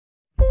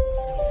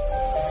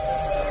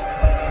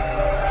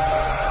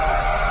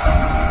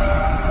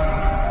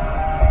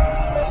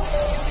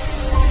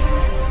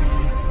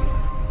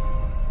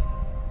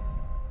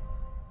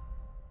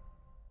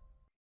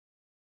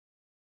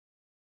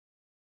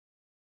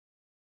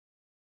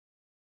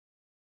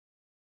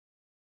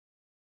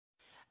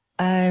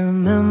I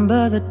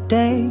remember the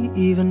day,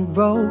 even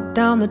wrote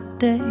down the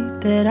day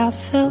that I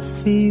fell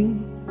for you.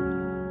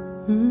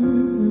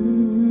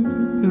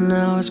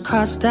 Now it's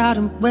crossed out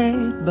in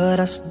red, but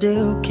I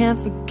still can't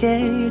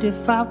forget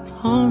if I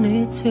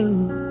wanted to.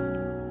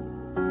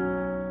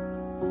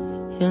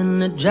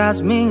 And it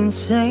drives me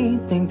insane,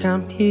 think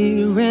I'm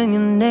hearing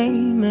your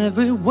name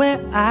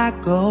everywhere I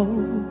go.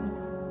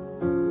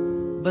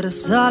 But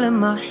it's all in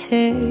my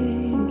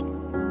head,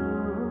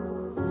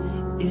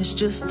 it's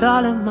just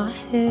all in my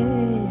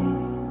head.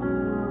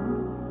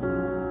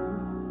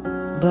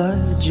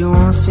 But you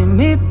won't see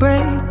me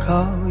break,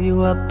 call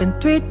you up in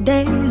 3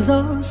 days,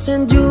 or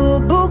send you a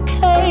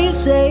bouquet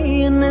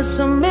saying it's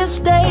a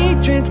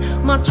mistake. Drink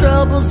my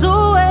troubles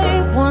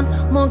away, one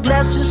more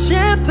glass of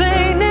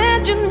champagne.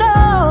 And you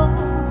know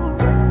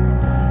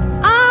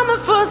I'm the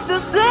first to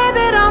say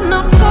that I'm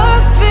not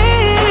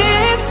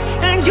perfect,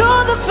 and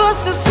you're the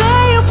first to say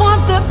you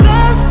want the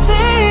best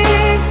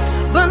thing.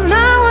 But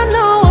now I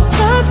know a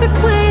perfect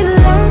way to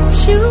let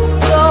you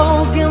go.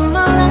 Give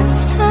my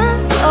last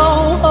hello,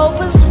 hope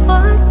it's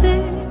worth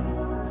it.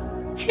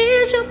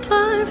 Here's your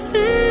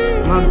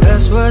perfect. My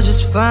best was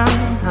just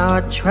fine. How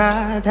I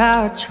tried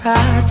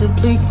to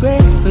be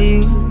great for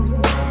you.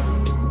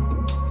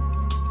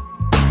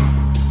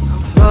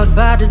 I'm flawed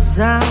by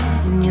design,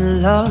 and you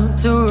love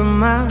to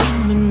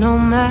remind me no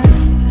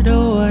matter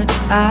what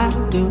I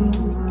do.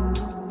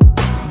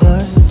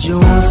 But you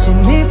won't see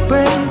me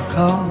break,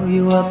 call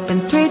you up in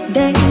 3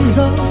 days,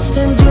 or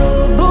send you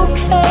a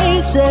bouquet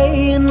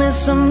saying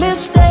it's a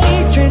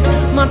mistake. Drink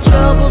my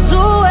troubles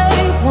away,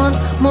 one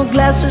more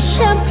glass of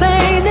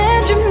champagne.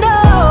 And you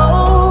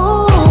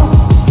know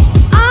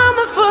I'm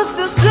the first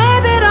to say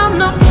that I'm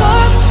not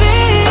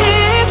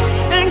perfect,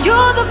 and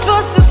you're the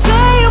first to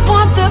say you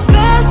want the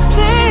best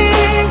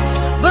thing.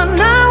 But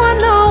now I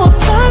know a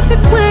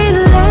perfect way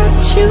to let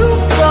you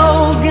go.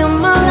 Give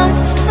my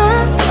last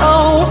hello,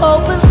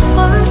 hope it's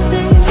worth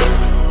it.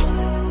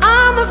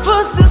 I'm the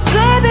first to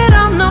say that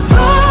I'm not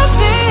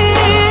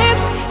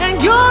perfect, and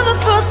you're the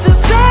first to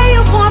say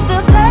you want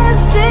the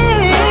best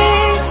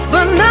things.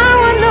 But now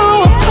I know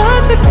a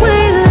perfect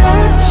way to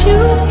let you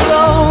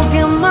go.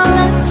 Give my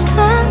last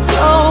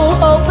hello,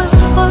 hope it's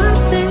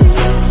worth it.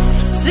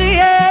 See,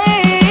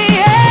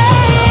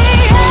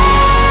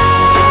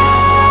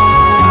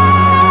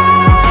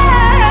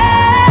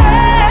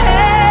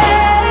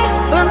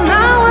 but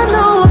now I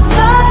know a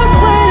perfect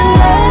way to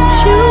let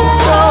you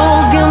go.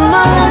 Give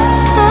my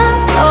last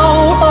hello,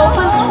 hope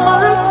it's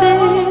worth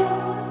it.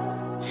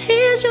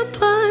 Here's your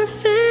perfect.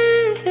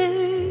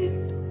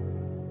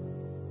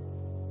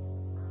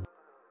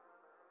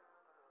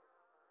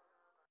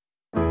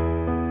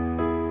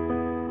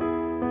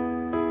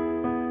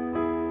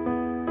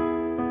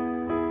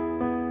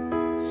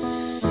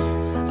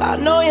 I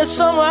know you're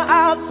somewhere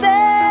out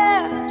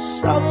there,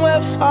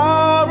 somewhere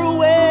far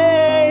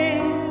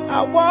away.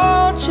 I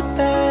want you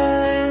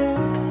back,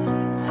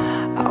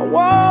 I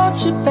want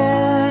you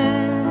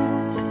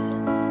back.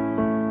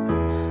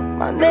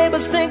 My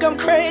neighbors think I'm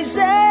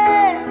crazy,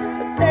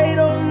 but they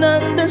don't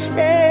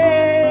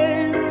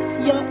understand.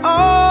 You're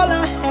all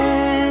I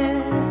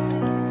had,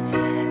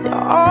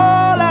 you're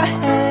all I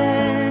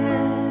had.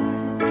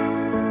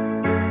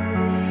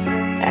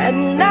 At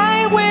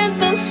night when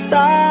the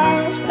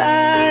stars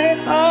light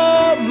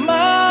up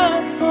my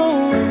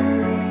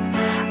room,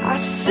 I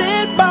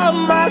sit by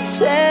myself,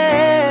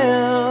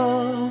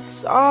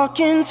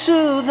 talking to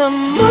the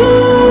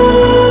moon,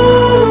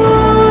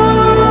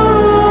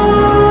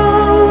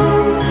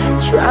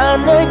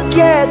 trying to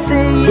get to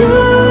you.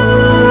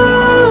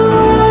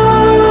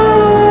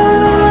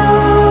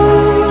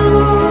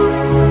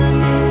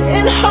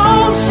 In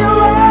hopes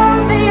you're on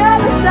the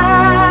other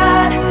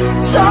side,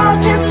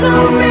 talking to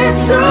me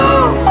too.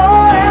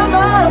 Or am I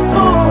a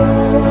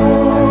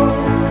fool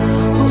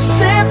who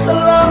sits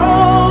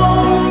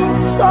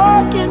alone,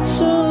 talking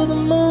to the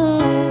moon?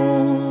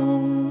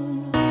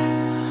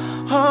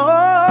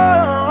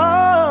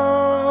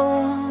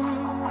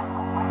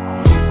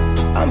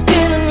 I'm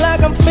feeling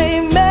like I'm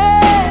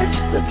famous,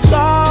 the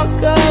talk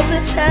of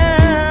the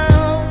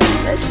town.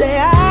 They say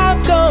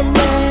I've gone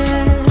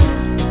mad,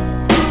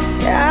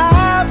 yeah,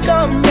 I've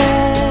gone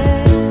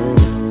mad.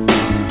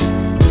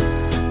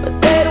 But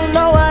they don't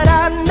know what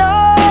I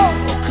know,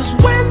 'cause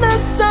when the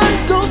sun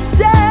goes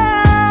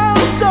down,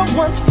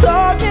 someone's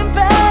talking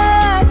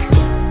back.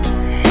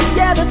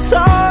 Yeah, they're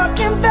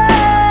talking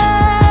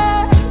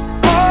back.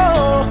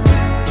 Oh,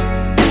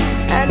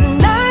 at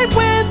night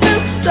when the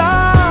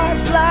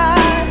stars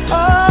light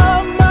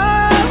up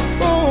my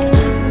room,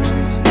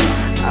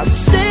 I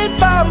sit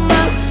by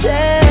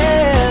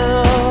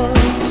myself,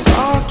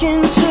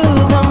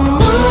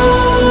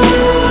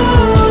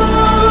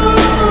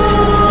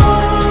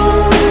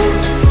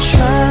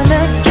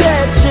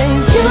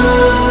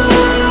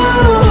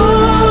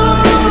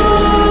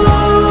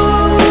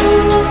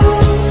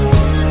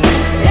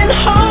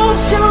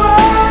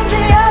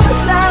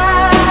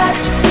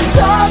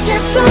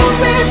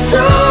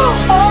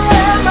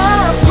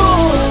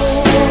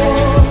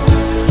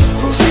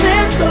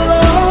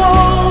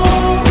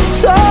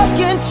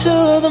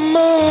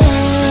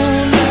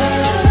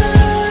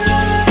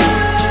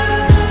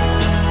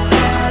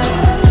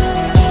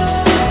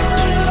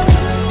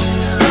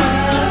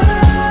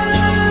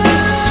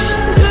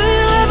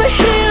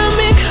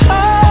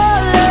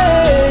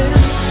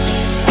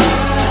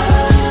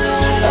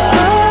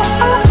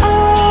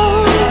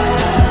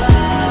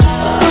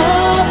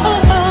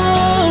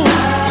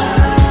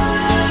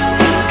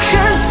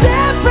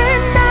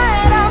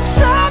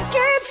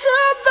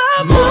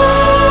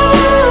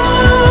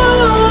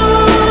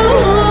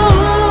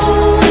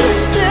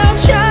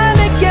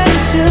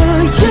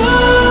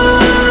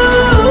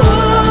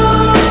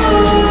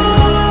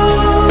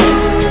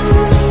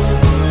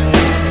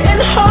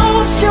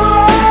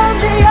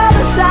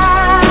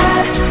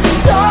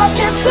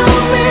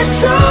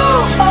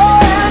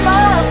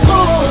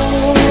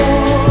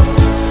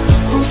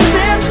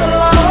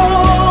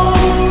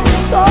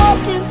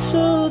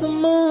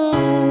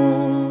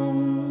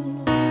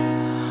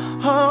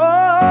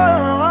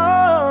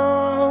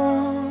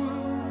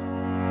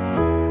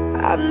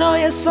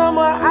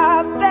 somewhere, somewhere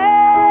out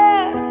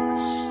there,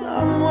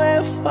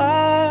 somewhere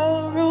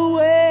far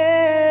away.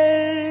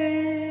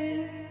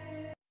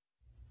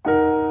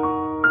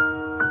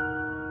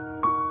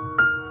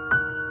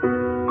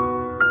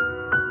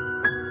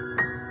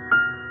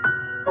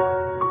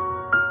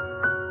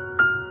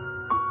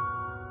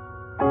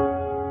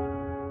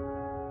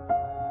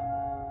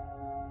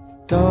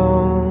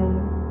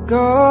 Don't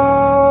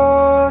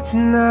go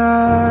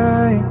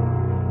tonight.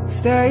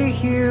 Stay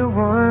here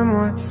one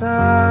more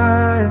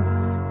time.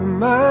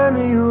 Remind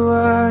me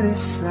what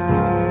it's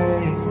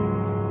like.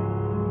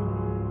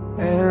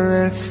 And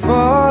let's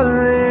fall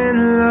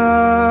in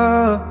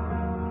love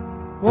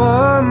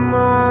one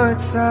more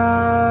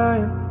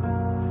time.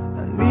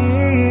 I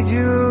need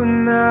you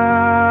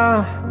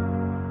now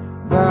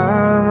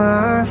by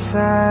my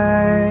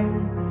side.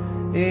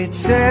 It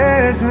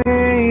tears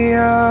me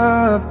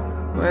up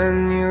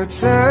when you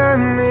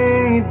turn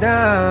me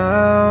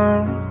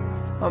down.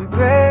 I'm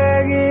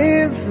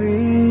begging,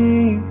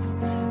 please,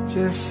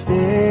 just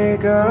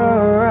stick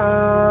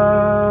around.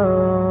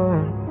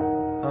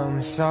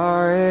 I'm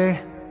sorry,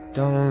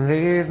 don't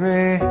leave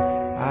me.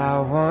 I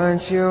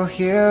want you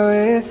here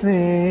with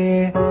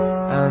me.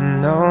 I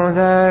know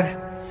that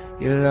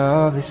your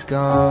love is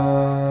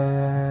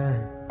gone.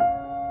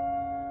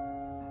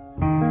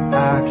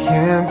 I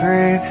can't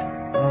breathe,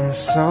 I'm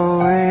so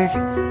weak.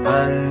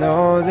 I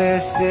know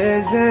this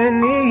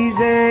isn't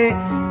easy.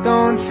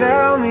 Don't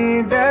tell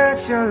me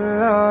that your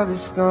love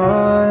is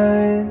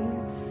gone,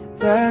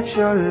 that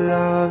your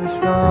love is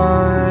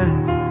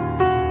gone.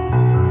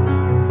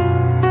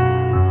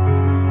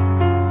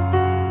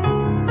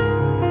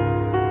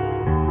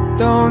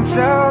 Don't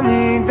tell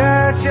me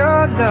that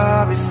your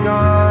love is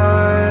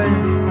gone,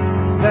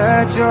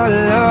 that your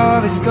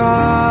love is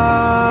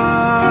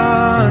gone.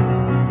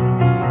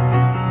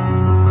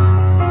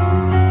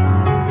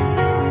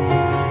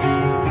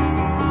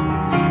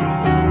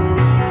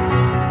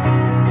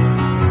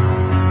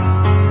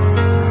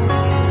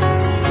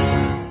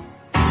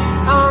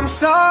 I'm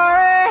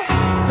sorry,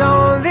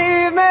 don't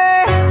leave me.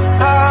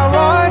 I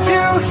want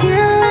you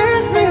here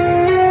with me.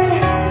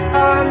 I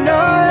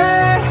know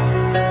that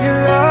your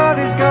love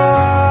is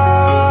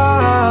gone.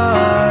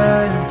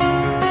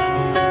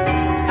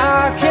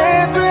 I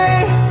can't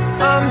breathe,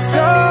 I'm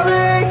so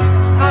weak.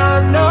 I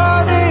know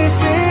this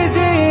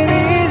isn't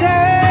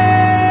easy.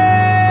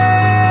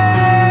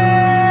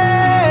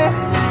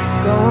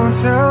 Don't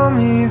tell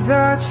me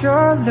that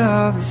your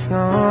love is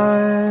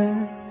gone,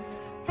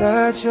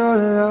 that your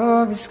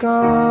love is gone,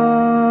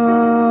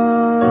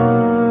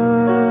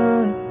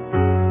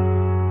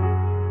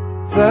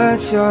 that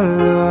your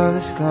love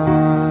is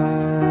gone.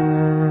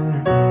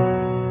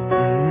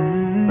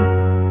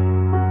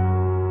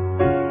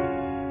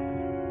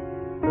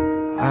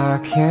 I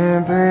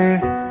can't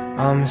breathe,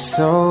 I'm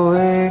so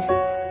weak.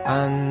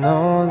 I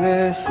know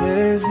this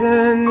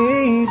isn't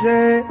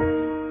easy.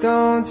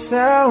 Don't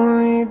tell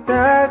me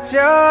that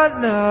your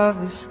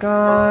love is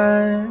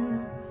gone,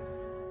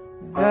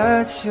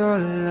 that your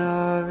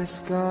love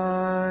is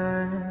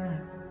gone.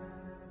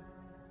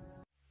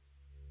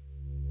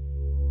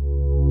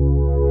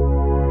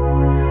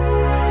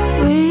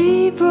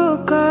 We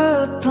broke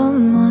up a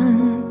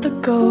month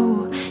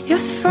ago. Your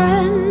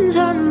friends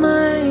are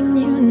mine,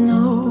 you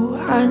know.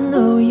 I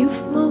know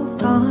you've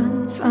moved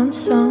on, found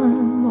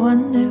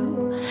someone new.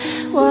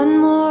 One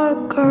more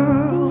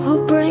girl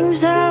who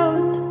brings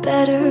out the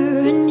better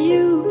in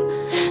you.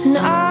 And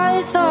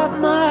I thought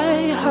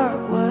my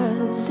heart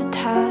was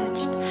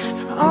detached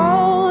from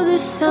all the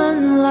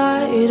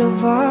sunlight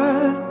of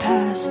our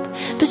past.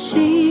 But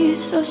she's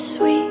so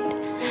sweet,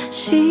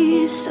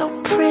 she's so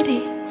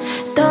pretty.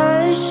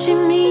 Does she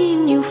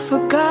mean you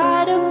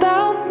forgot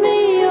about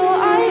me? Oh,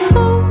 I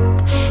hope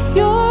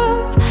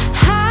you're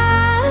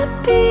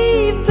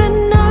happy, but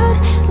not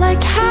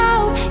like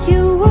how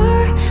you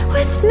were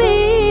with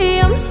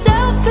me. I'm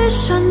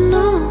selfish, I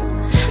know,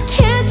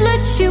 can't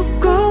let you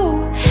go.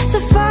 So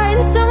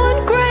find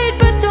someone great,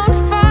 but don't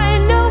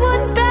find no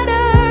one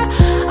better.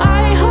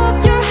 I hope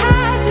you're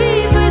happy,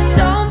 but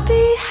don't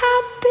be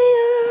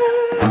happier.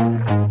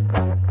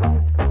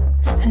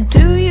 And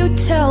do you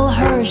tell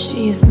her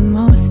she's the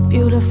most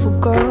beautiful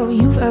girl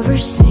you've ever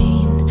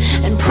seen?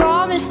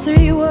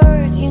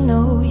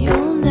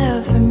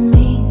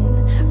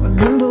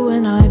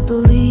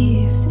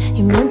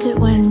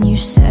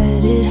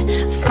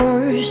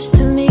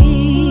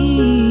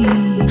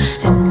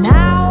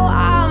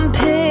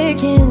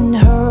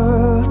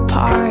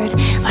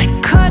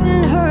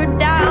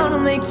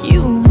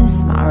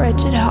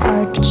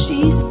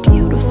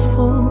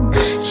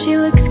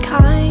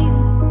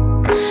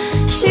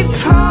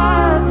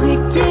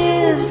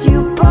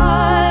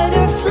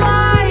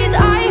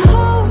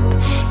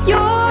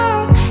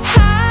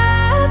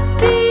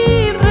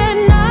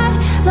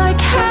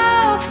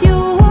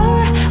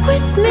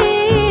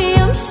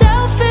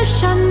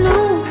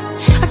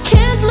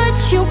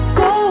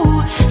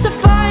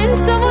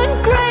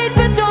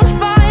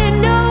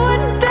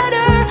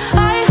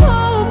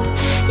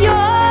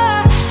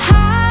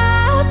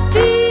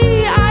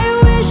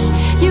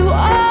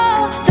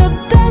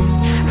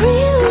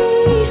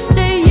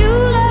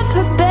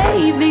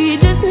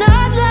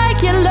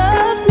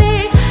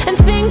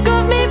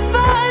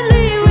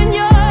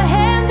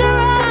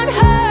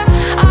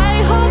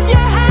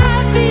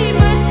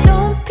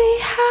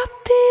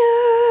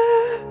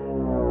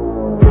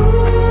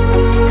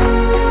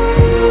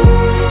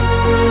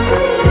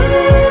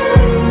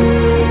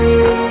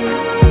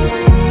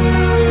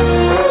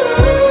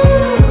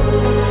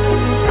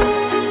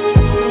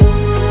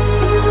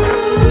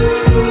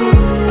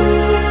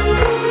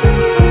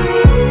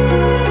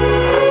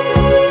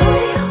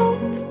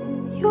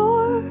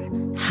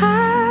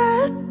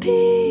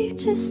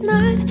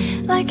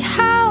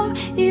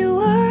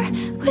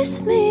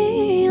 with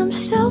me. I'm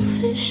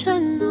selfish, I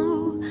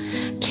know.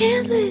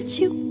 Can't let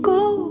you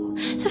go.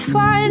 So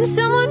find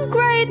someone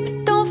great, but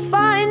don't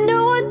find no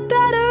one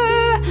better.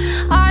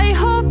 I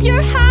hope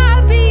you're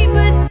happy,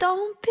 but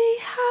don't be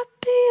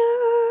happier.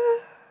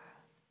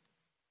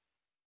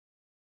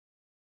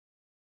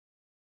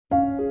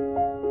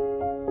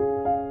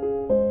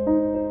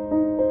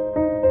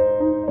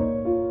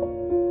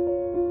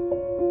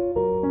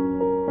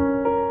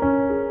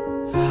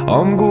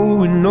 I'm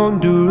going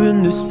under,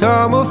 and this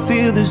time I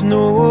feel there's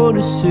no one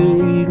to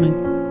save me.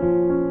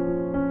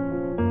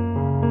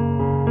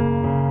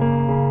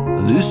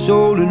 This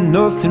all and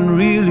nothing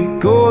really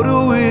got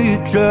away,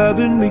 you're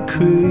driving me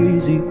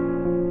crazy.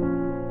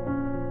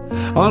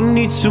 I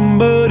need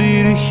somebody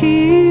to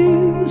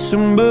hear,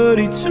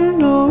 somebody to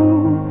know,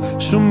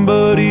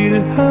 somebody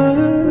to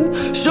have,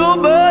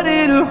 somebody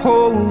to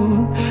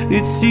hold.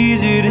 It's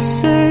easy to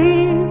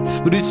say,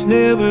 but it's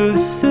never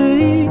the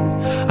same.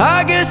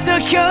 I guess I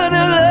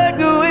kinda like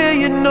the way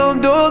you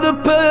numbed all the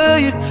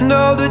pain.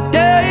 Now the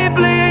day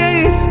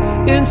bleeds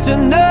into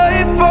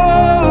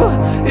nightfall,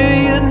 and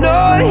you're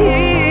not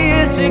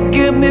here to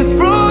get me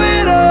through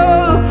it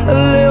all. I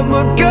let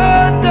my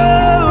guard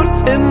down,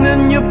 and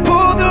then you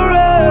pulled the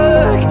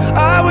rug.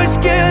 I was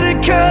getting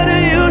kinda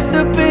used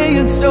to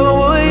being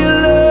someone you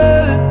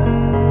loved.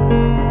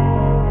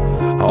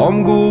 I'm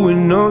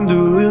going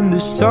under, and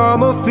this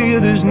time I fear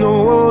there's no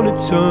one to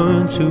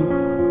turn to.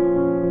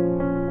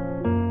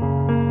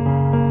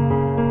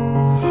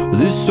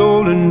 This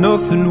all and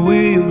nothing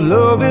way of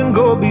loving,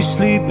 go be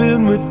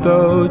sleeping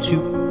without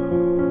you.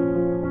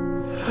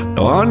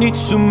 Now I need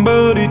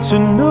somebody to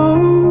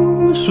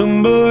know,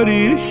 somebody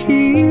to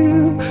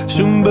hear,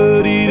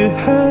 somebody to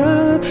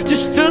have,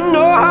 just to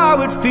know how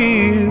it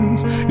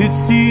feels.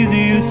 It's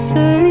easy to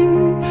say,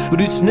 but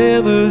it's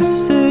never the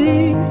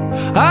same.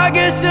 I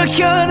guess I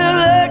kinda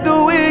like the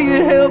way you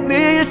help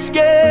me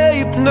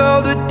escape. Now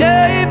the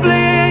day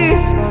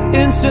bleeds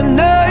into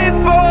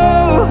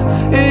nightfall,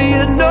 and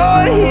you're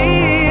not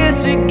here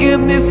to get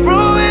me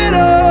through it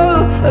all.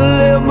 I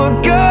let my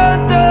guard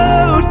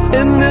down,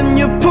 and then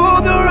you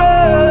pulled the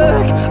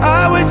rug.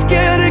 I was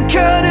getting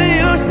kinda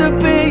used to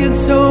being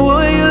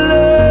someone you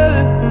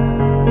loved.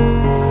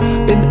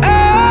 And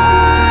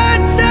I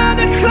tend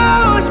to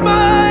close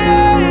my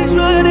eyes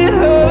when it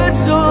hurts.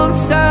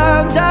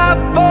 Sometimes I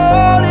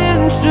fall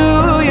into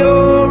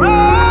your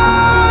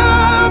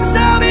arms.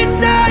 I'll be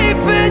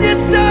safe in your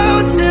soul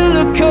till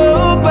I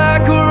come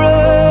back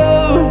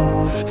around.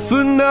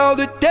 For now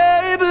the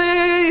day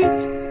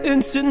bleeds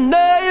into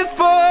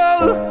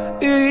nightfall,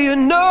 and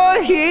you're not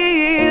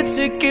here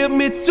to get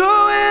me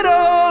through it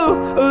all.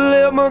 I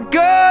let my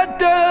guard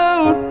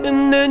down, and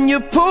then you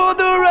pulled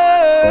the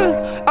rug.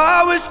 I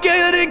was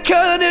getting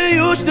kinda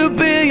used to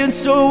being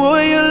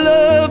someone you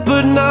love,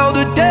 but now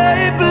the day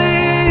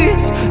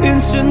bleeds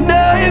into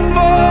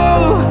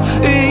nightfall,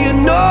 and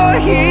you're not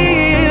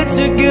here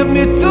to get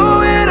me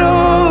through it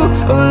all.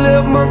 I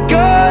let my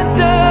guard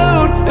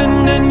down, and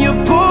then you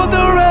pulled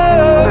the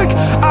rug.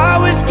 I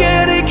was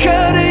getting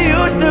kinda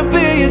used to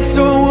being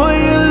someone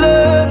you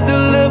loved. I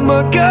let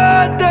my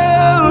guard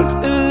down,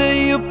 and then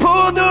you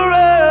pulled the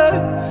rug.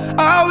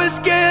 I was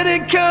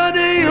getting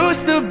kinda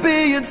used to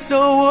being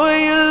someone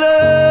you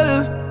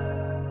loved.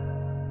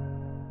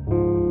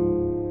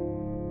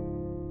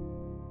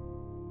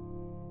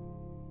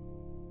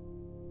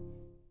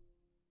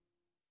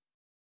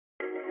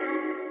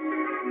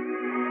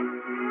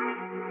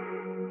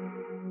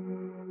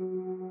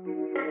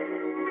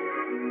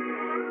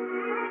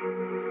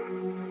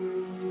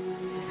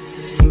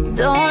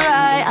 Don't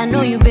lie, I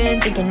know you've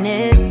been thinking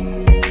it.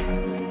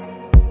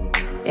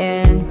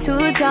 And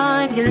 2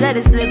 times you let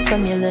it slip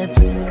from your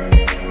lips.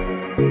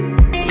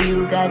 You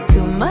got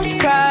too much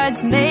pride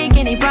to make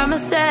any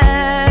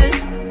promises,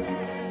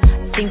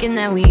 thinking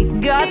that we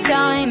got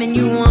time and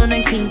you wanna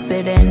keep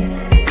it in.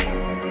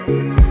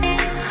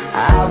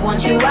 I want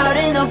you out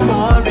in the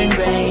pouring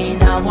rain,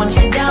 I want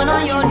you down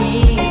on your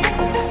knees,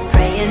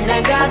 praying to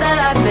God that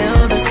I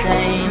feel the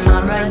same.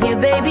 I'm right here,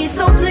 baby,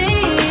 so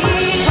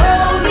please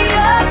hold me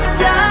up,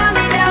 tie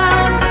me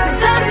down,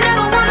 'cause I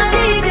never wanna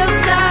leave your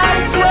side.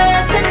 I swear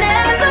to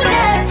never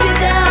let you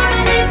down,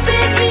 and it's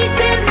been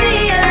eating me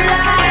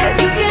alive.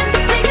 You can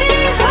take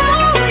me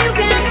home, you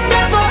can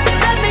never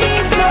let me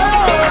go.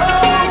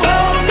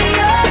 Hold me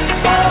up,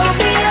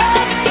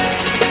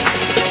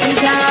 and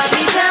tie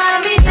me down,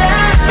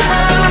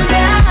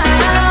 down,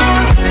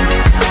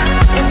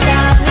 and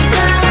tie me down, down, and tie me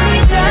down, down,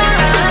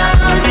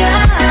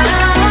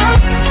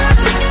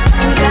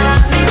 and tie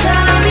me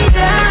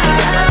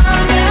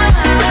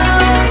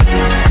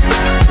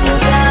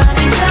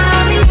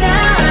down,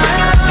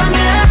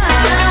 down.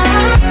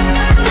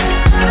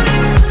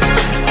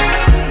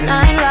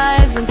 9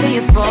 lives until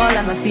you fall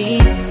at my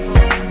feet.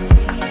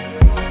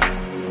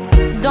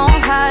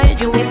 Don't hide,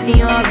 you're wasting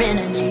your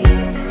energy.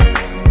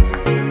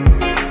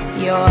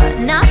 You're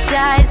not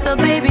shy, so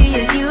baby,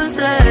 it's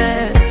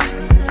useless.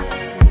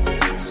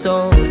 So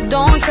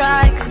don't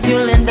try, 'cause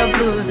you'll end up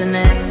losing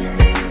it.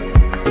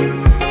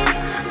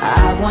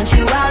 I want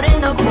you out in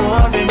the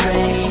pouring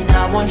rain,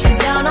 I want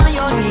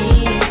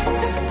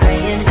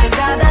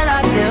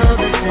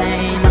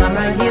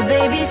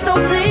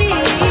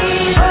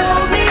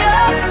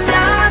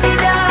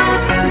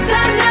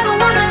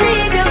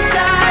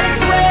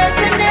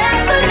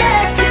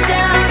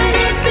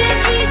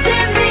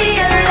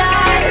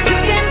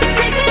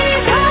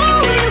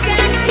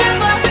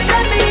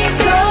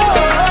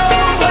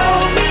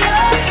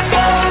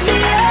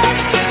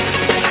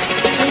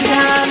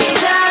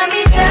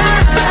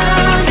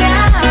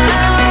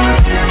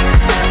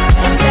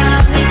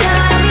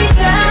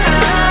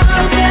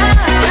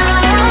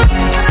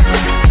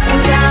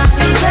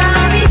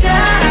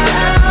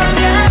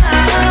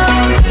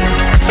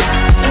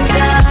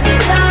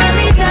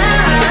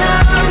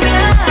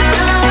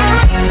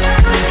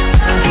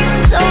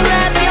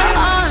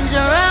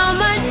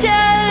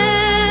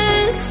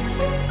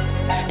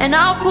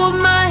put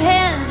my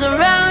hands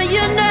around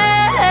your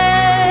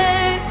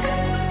neck.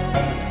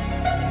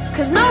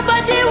 'Cause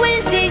nobody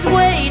wins these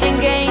waiting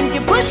games.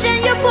 You push and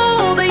you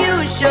pull, but you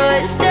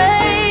should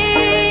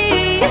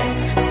stay.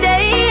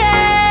 Stay,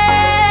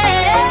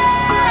 yeah.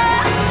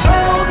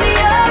 Hold me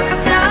up,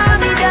 tie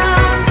me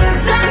down,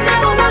 'cause I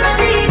never wanna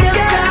leave your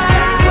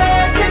side.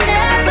 Swear to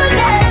never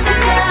let you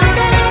down,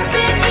 that it's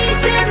been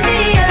eating me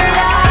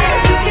alive.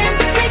 You can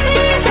take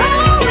me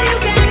home, you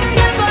can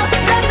never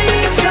let me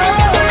go.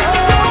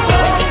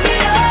 Hold me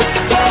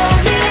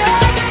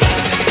up,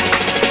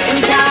 and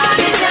tie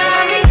me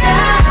down,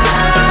 down.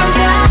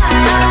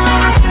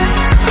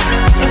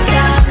 And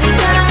tie me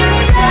down,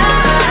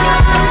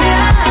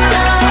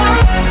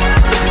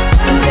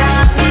 and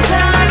tie me down, and tie me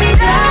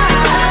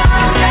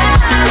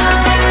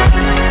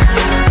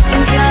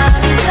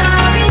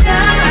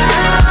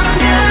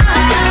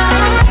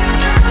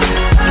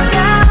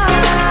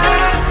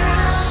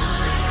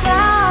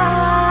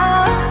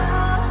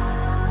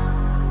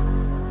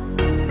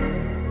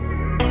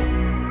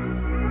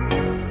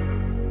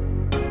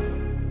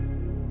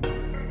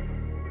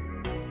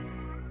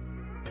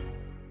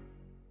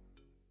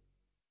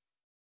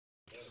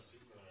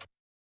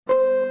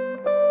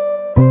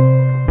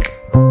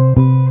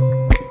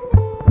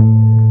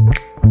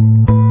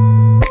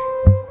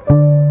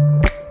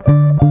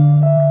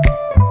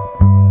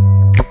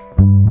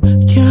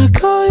Can I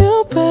call you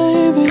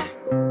baby?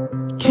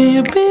 Can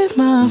you be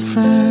my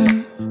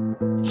friend?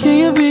 Can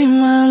you be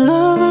my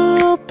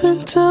lover up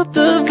until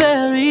the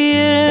very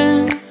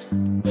end?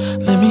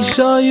 Let me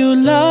show you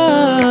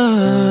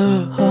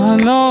love. Oh, I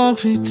know I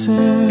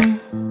pretend.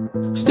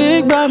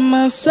 Stick by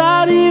my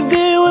side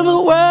even when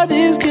the world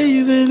is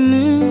giving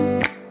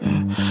in.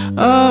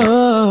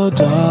 Oh,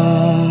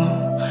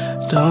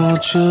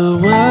 don't you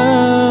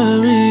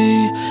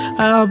worry,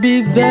 I'll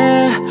be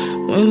there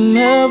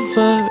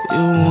whenever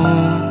you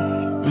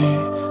want me.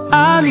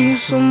 I need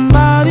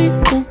somebody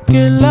who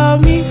can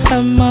love me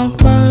at my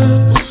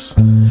worst.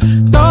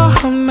 No,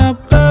 I'm not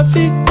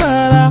perfect,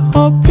 but I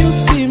hope you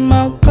see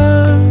my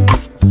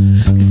worth.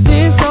 'Cause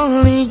it's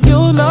only you,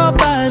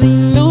 nobody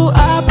knew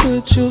I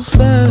put you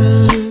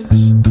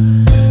first.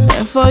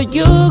 And for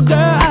you,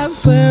 girl, I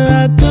swear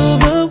I do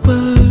the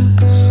worst.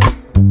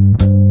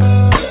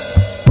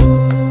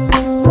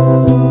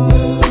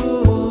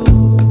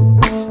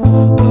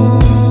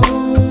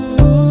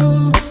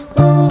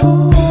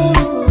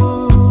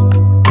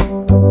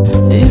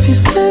 If you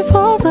stay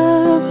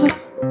forever,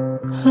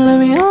 let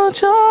me hold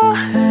your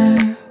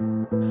hand.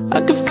 I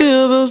can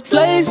feel those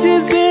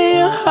places in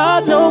your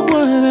heart no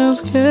one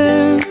else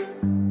can.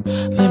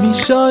 Let me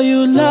show you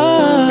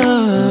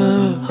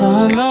love.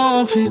 I know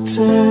I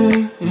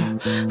pretend. Yeah.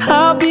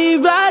 I'll be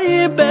right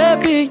here,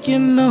 baby. You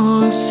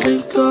know it's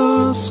sink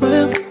or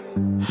swim.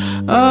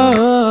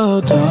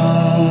 Oh,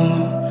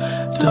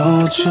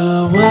 don't you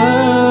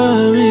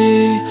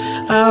worry,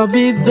 I'll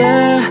be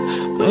there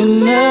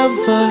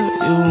whenever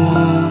you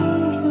want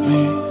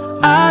me.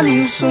 I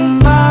need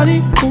somebody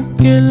who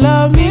can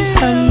love me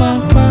at my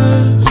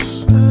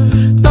worst.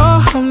 No,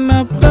 I'm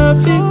not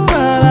perfect,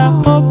 but I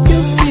hope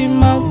you see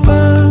my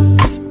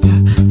worth. Yeah.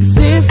 'Cause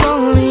it's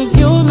only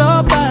you,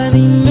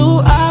 nobody knew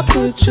I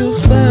put you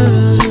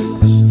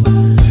first.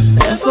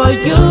 And for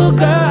you,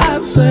 girl, I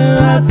swear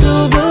I do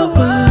the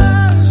worst.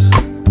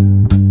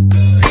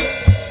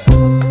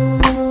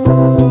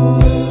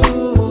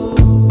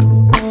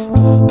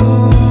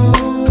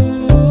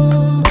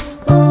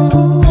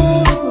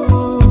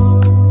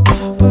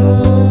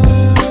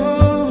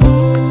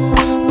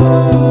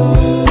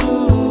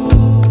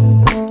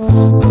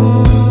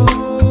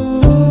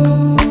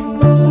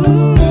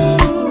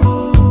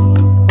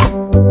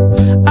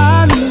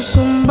 I need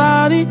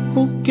somebody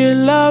who can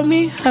love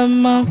me at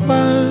my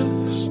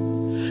worst.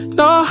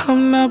 No,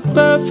 I'm not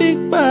perfect,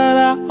 but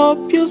I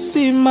hope you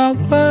see my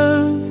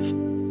worth.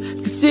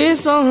 'Cause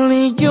it's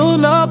only you,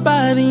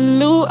 nobody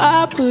knew I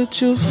put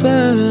you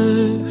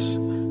first.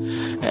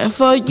 And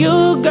for you,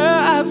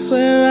 girl, I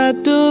swear I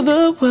do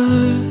the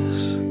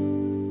worst.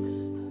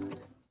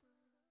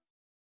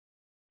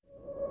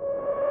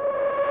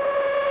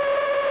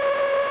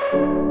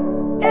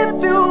 If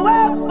you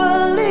ever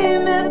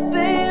leave me,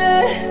 baby,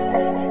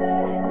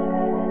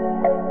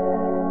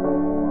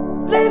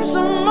 leave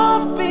some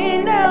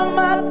morphine at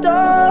my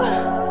door.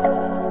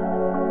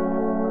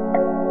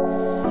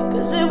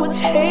 'Cause it would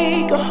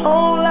take a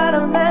whole lot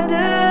of medication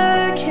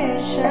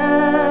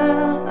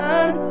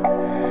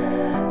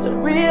to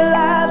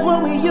realize what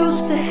we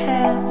used to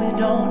have. We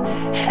don't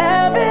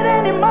have it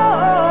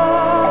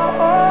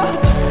anymore.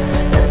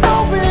 There's no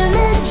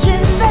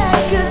religion that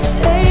could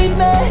save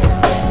me.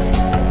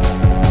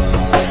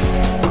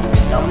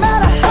 No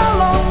matter how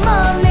long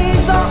my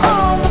knees are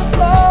on the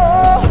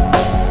floor.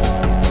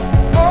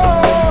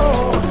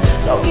 Oh,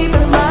 so keep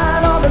in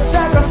mind all the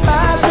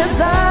sacrifices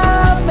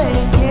I'm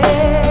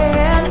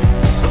making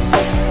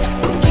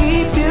to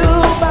keep you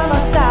by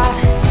my side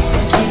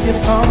and keep you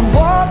from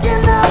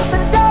walking out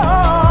the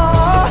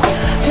door.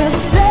 'Cause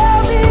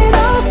there'll be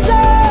no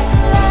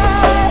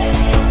sunlight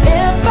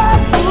if I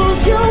lose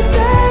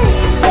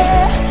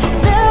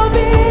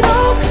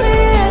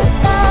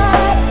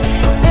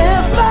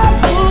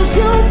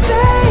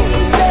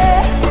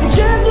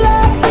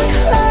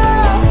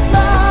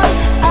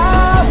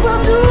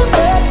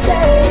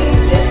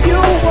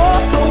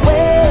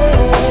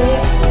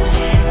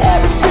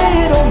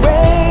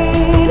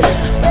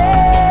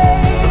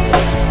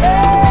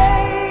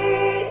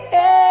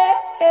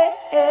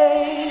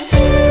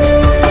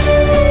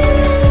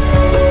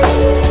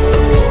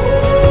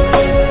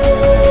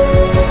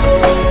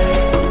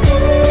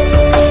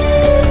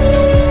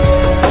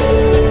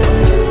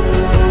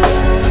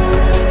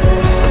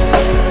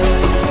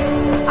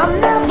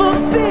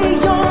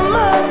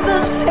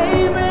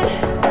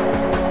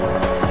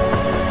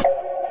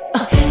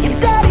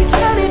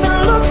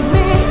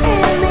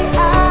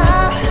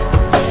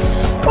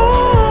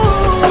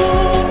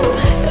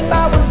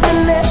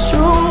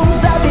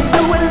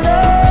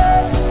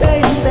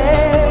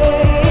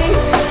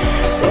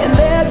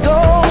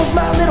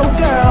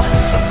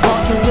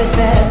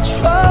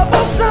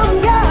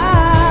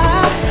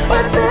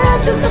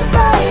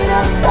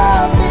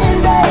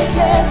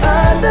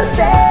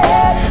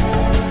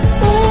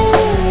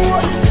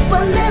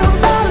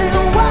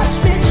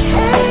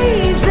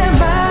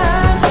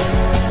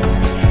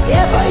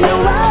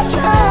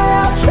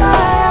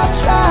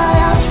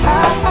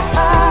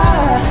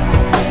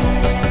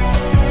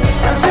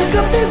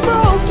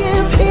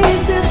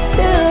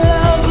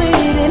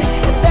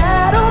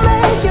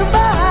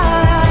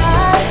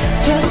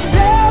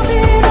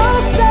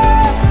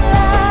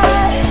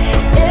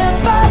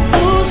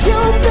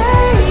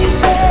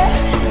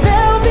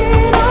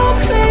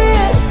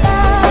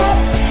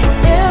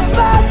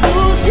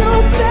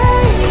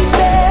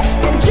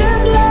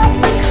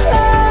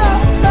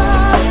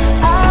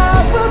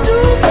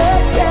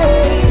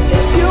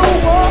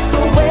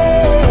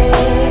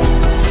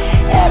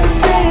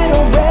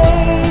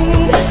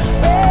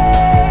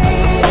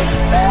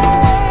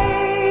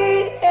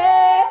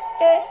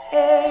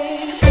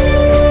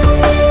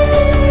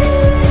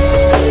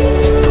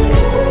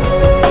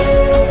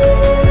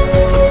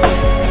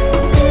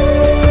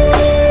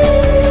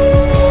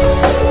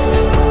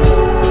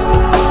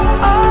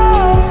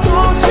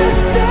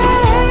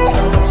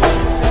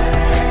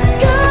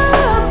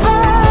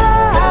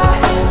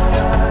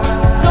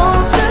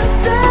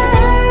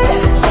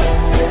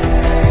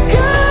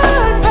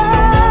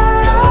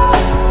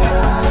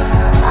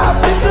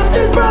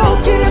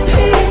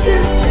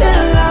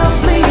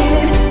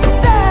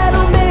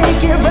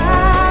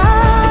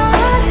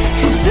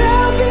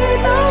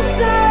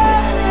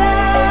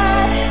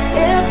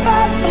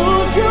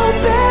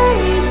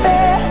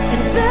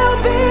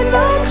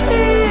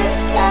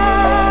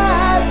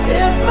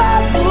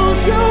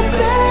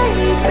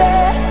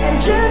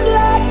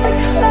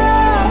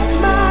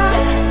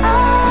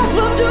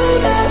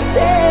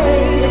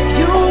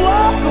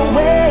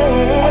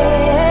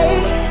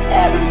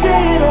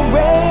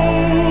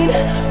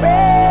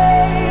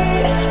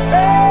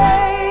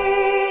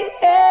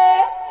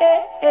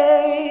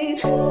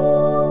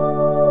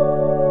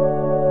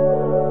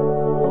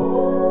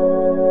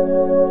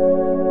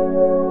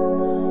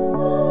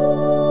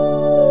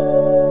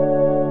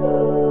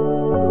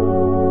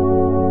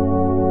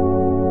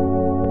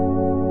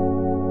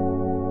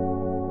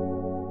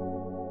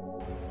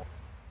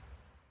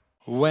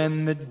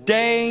When the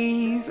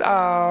days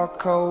are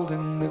cold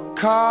and the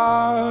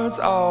cards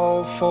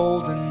all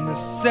fold and the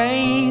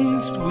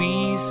saints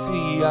we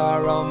see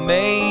are all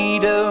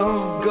made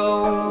of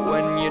gold,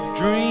 when your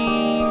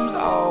dreams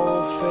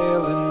all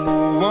fail and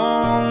the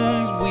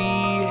ones we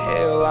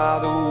hail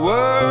are the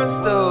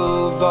worst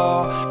of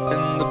all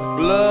and the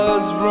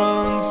bloods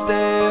run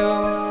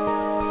stale,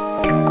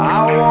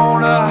 I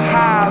wanna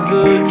hide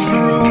the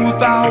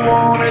truth, I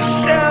wanna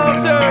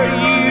shelter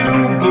you,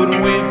 but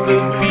with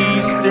the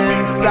beast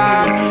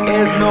inside,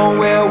 there's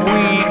nowhere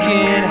we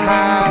can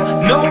hide.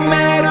 No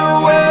matter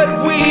what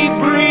we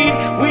breed,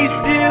 we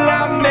still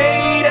are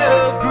made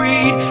of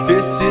greed.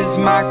 This is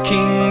my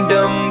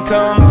kingdom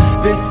come,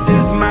 this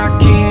is my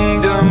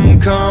kingdom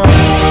come.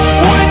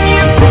 When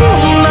you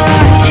feel my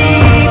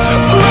heat,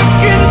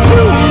 look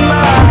into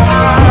my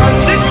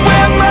eyes, it's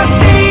where my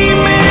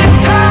demons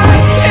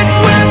hide, it's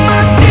where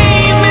my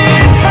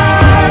demons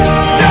hide.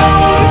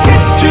 Don't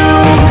get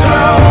too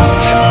close,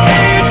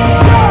 it's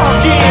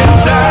dark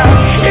inside,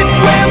 it's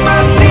where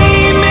my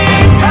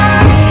demons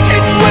hide,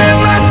 it's where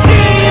my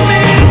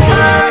demons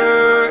hide.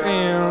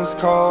 Curtains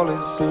call,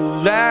 it's the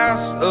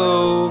last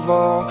of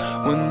all.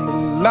 When the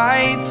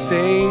lights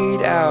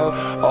fade out,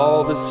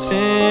 all the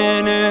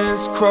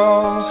sinners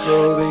crawl.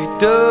 So they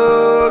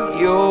dug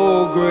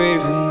your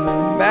grave and the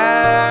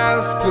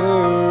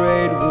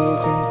masquerade will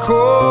come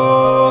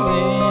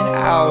calling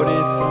out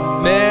at the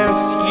mess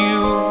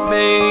you've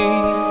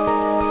made.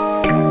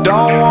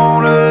 Don't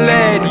wanna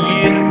let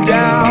you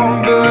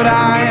down, but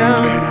I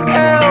am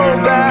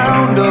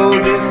hellbound. Oh,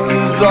 this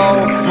is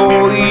all for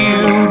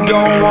you.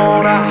 Don't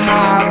wanna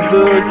hide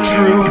the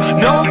truth.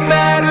 No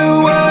matter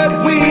what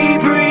we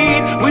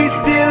breed, we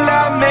still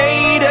are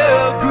made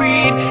of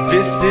greed.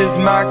 This is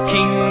my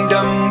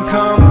kingdom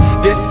come,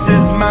 this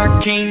is my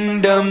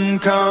kingdom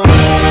come.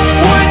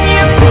 When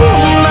you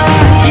feel my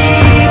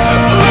heat,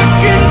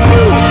 look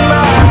into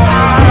my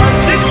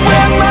eyes, it's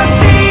where my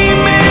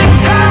demons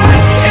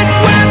hide, it's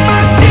where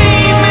my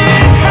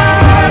demons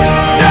hide.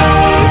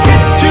 Don't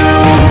get too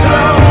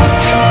close,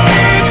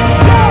 it's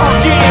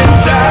dark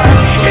inside,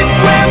 it's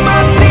where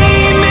my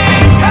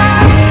demons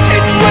hide,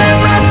 it's where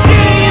my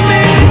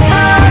demons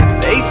hide.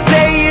 They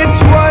say it's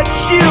what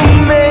you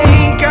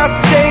make, I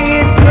say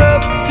it's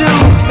up to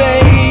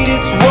fate.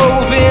 It's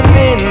woven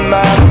in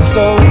my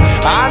soul,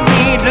 I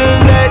need to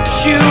let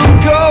you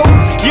go.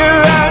 Your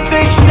eyes,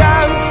 they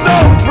shine so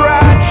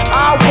bright,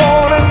 I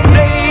wanna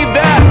save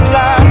that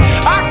light.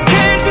 I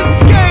can't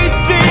escape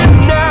this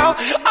now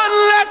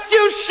unless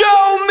you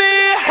show me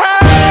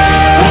how.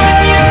 When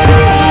you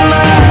feel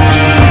my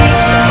heat,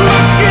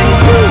 look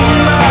into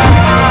my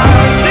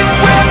eyes, it's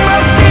where my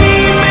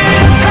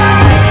demons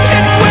hide,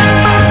 it's where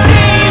my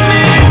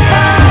demons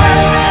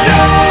hide.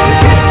 Don't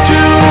get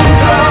too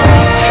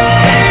close,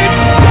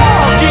 it's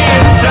dark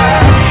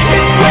inside,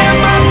 it's where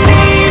my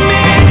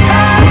demons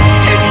hide,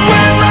 it's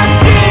where my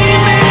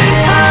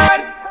demons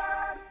hide.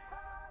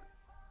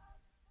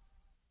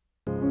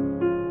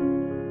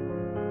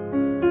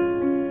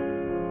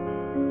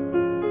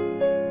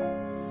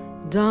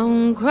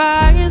 Don't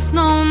cry,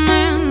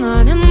 snowman,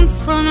 not in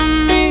front of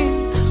me.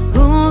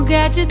 Who'll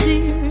catch your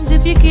tears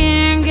if you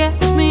can't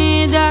catch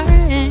me,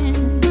 darling?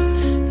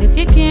 If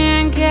you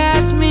can't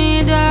catch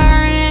me,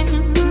 darling.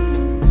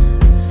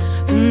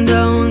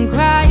 Don't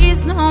cry,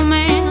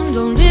 snowman,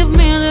 don't leave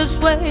me this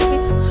way.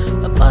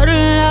 A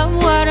bottle of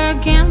water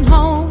can't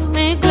hold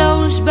me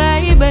close,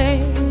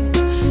 baby.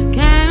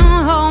 Can't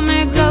hold me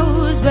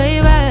close,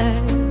 baby.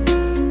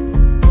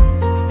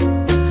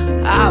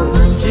 I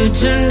want you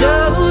to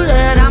know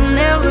that I'm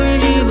never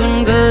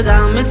leaving, 'cause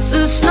I miss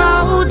the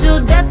snow till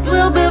death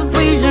will be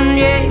freezing.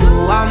 Yeah, you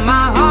are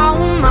my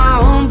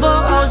home for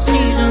all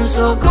seasons.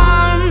 So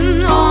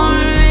come on,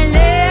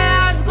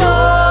 let's go.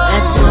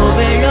 Let's go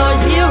below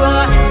zero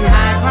and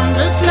hide from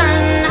the sun.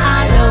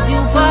 I love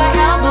you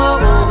forever,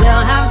 oh,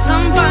 we'll have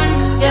some fun.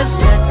 Yes,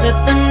 let's hit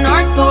the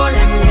North Pole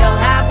and live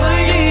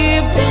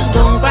happily. Please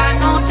don't cry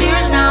no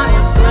tears now,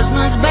 it's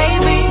Christmas,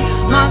 baby.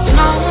 My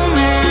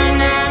snowman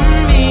and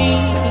me,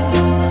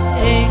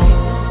 hey.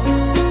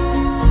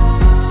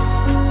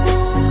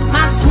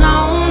 My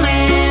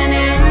snowman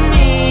and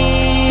me,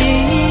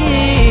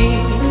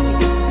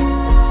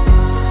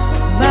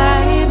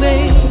 baby.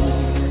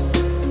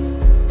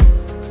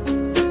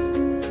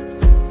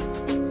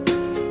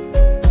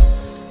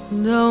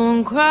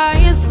 Don't cry,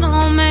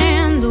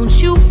 snowman, don't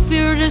you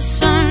fear the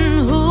sun.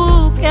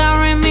 Who'll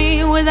carry me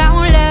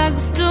without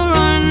legs to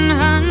run,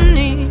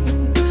 honey?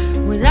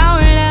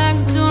 Without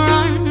legs to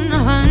run,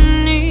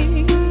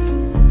 honey.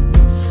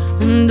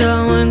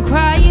 Don't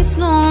cry,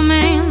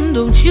 snowman,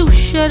 don't you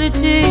shed a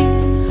tear.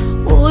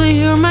 Oh,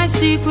 hear my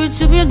secrets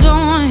if you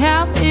don't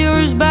have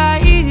ears,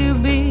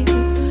 baby.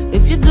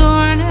 If you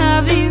don't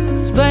have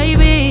ears,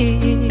 baby.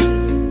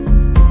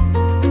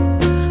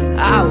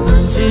 I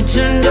want you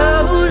to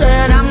know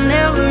that I'm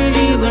never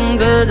leaving,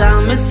 'cause I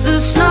miss the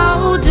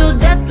snow till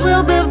death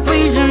will be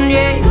freezing.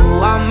 Yeah, you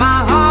are my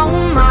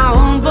home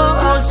for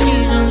all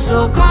seasons. So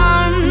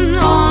come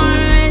on,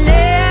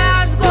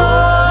 let's go.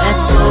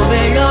 Let's go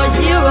below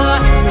zero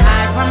and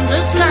hide from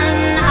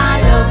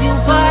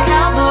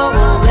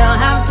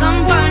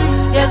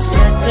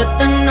at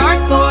the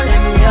North Pole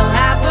and live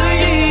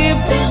happily.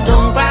 Please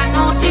don't cry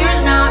no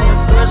tears now,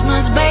 it's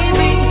Christmas,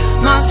 baby.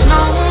 My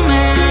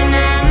snowman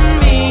and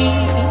me,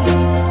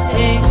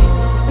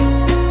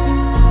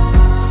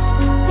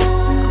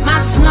 my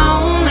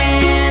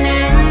snowman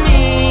and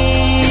me,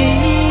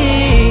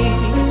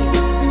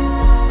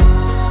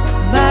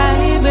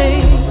 baby.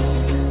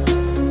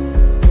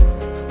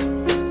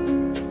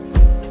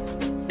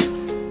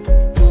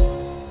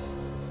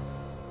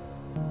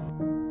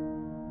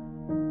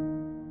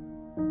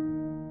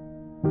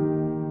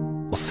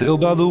 I fell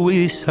by the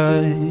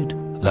wayside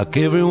like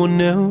everyone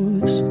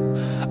else.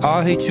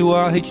 I hate you,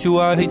 I hate you,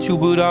 I hate you,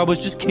 but I was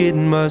just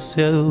kidding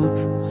myself.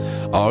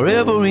 Our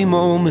every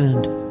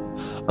moment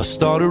I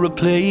started a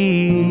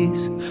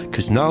place,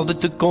 'cause now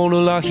that they're gone,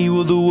 all I hear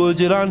were the words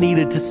that I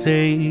needed to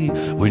say.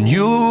 When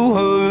you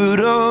hurt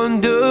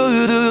under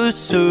the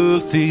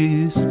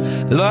surface,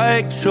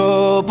 like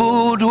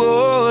troubled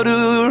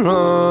water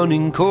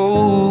running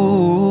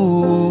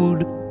cold.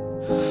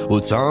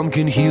 Well, time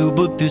can heal,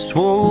 but this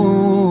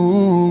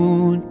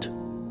won't.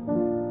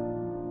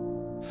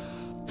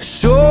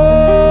 So,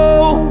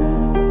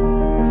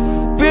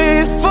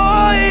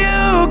 before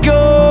you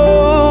go,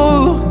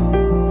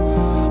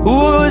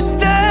 was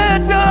there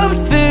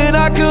something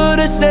I could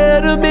have said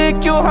to make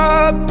your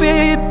heart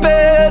beat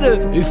better?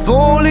 If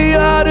only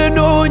I'd have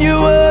known you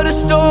were the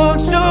storm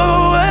to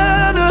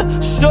weather.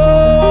 So,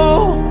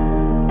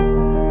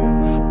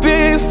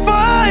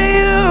 before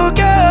you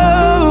go,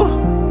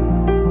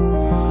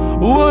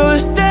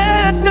 was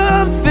there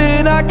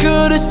something I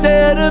could have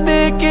said to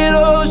make it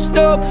all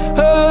stop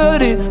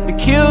hurting? It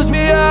kills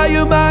me how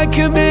your mind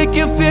can make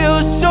you feel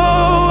so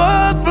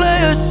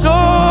worthless. So,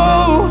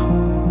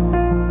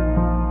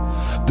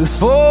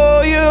 before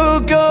you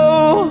go,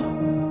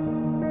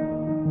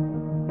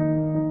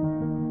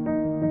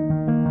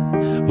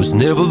 was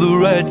never the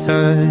right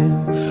time,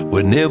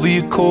 whenever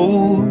you're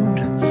cold.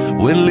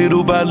 Went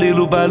little by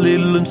little by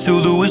little until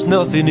there was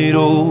nothing at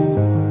all.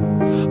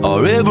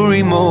 Our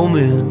every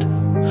moment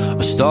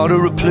I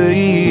started to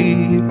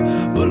play,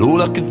 but all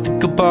I could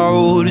think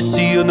about is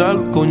seeing that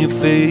look on your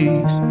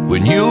face.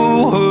 When you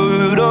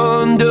hurt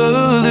under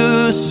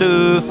the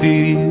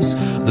surface,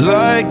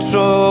 like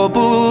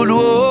troubled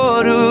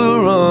water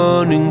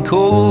running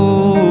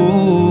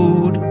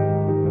cold.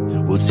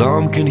 Well,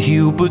 time can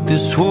heal, but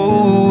this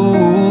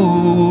won't.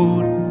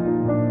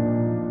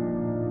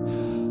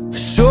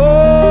 So,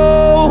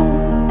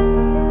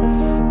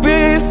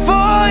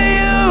 before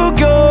you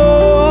go,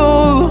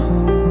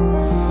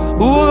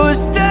 was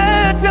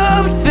there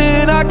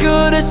something I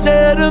could have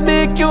said to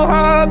make your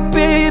heart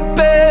beat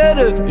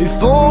better? If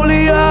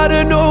only I'd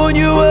have known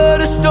you were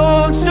the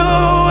storm to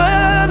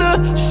weather.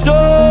 So,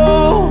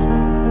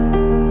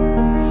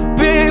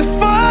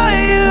 before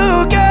you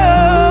go,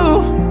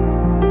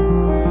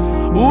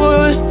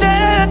 was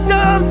there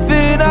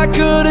something I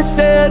could have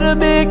said to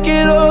make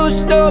it all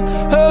stop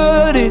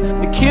hurting?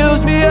 It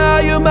kills me how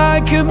your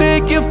mind can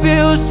make you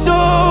feel so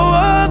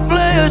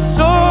worthless.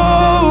 So,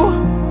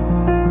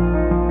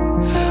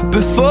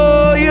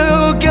 before you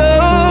go,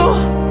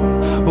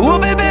 we'll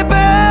be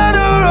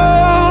better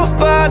off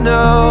by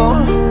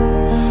now.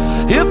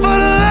 If I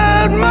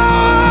let my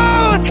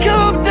walls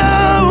come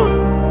down,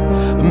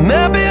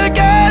 maybe I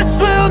guess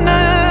we'll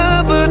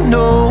never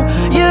know.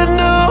 You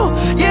know,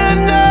 you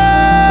know.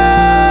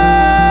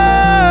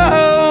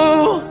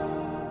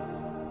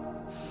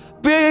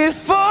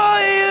 Before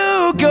you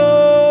go,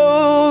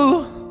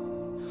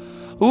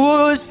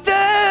 was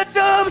there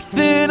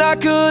something I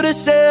could have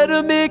said to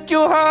make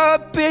your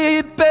heart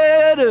beat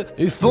better?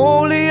 If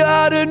only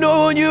I'd have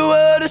known you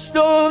were the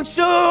storm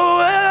to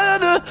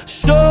weather.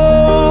 So,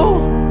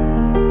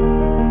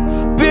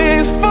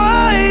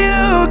 before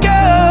you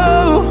go,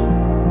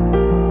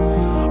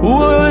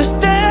 was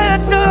there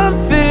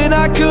something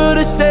I could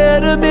have said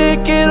to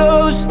make it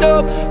all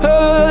stop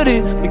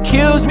hurting? It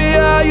kills me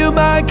how your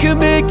mind can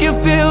make you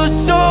feel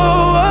so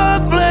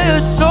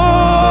worthless. So,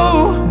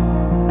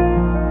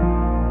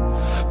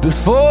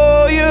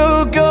 before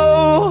you go.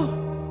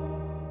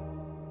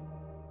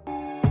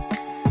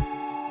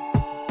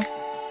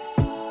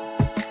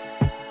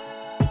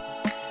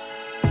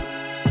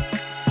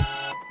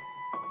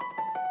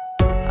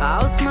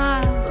 I'll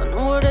smile, I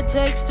know what it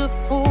takes to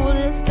fool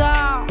this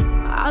town.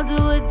 I'll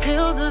do it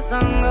till the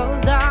sun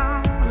goes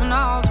down and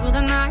all through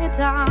the night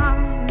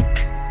time.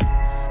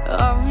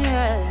 Oh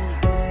yeah,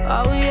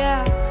 oh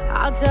yeah,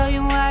 I'll tell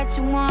you what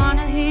you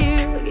wanna hear.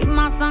 Keep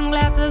my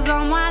sunglasses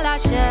on while I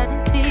shed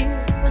a tear.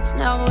 It's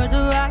never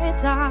the right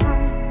time.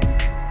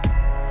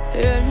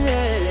 Yeah,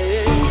 yeah,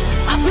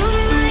 yeah. I put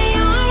my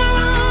arm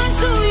around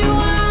so you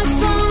are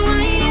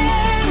someone I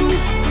am.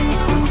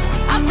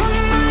 I put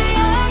my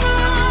arm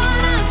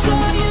around, I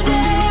saw you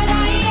that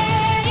I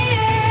am.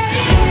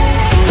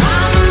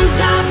 I'm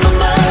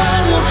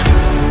unstoppable.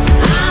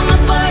 I'm a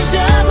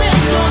Versi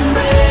with no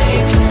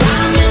brakes.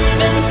 I'm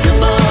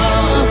invincible.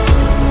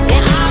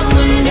 Yeah, I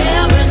win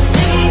every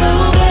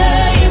single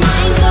game.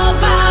 I'm so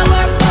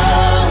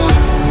powerful.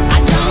 I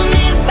don't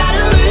need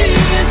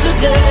batteries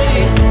today.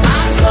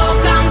 I'm so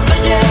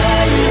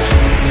confident.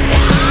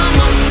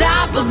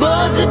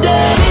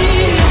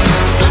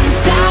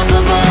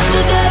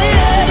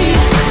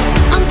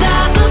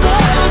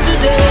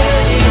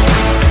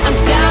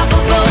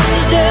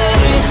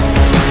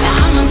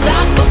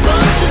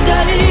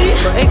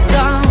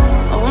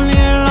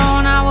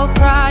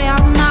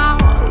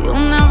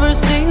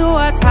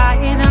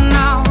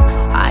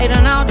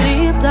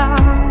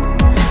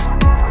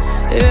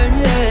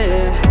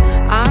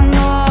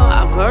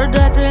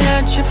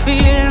 that you're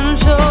feeling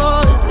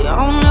sure is the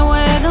only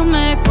way to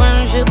make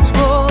friendships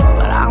grow.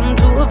 But I'm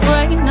too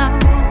afraid now.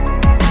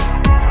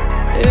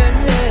 Yeah,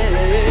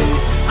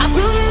 yeah. I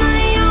put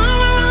my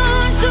arm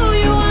around, show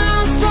you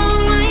how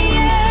strong I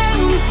am.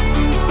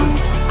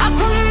 I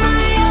put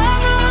my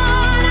arm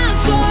around, I'll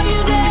show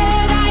you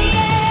that I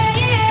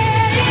am.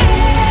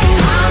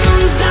 I'm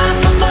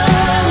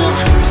unstoppable.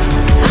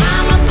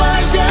 I'm a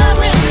Persia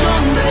with no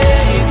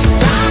brakes.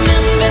 I'm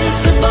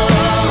invincible.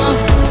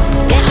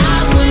 Yeah, I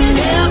win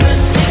every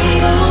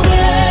single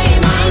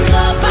game. I'm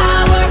so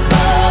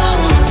powerful.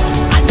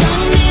 I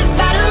don't need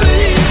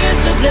batteries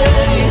to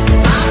play.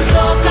 I'm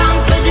so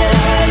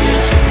confident.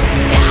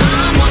 Yeah,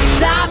 I'm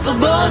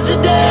unstoppable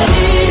today.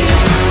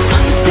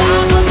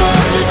 Unstoppable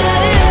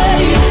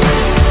today.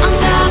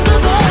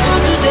 Unstoppable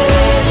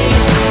today.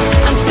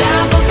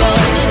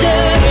 Unstoppable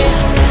today.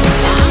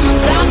 I'm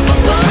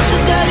unstoppable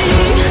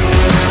today.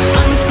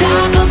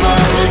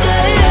 Unstoppable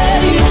today.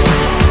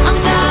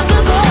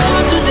 Unstoppable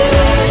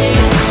today.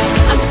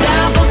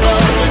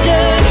 Unstoppable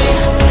today.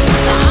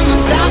 I'm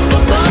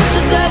unstoppable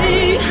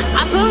today.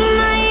 I put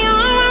my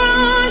arm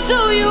around,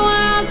 show you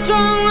how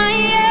strong I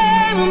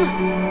am.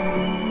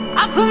 I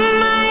put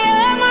my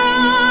arm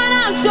around,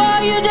 I'll show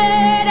you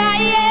that I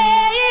am.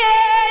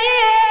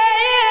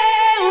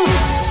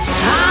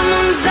 I'm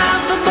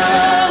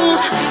unstoppable.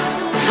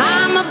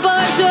 I'm a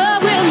Persia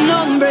with no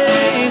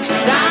brakes.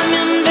 I'm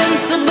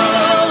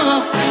invincible.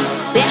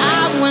 Yeah,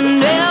 I win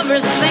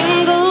every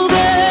single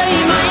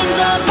game. I'm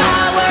so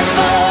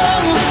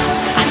powerful.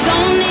 I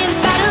don't need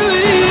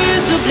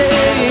batteries to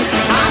play.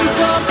 I'm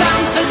so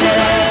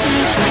confident.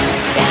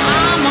 Yeah,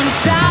 I'm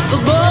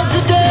unstoppable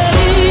today.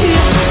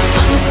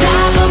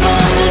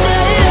 Unstoppable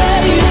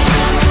today.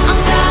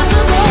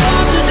 Unstoppable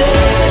today.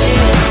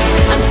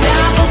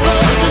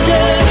 Unstoppable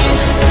today.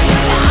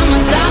 Yeah, I'm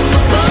unstoppable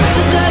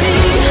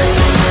today.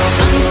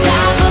 Unstoppable today.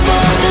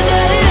 Unstoppable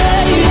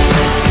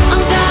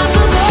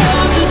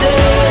today.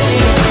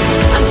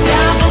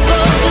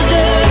 Unstoppable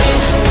today.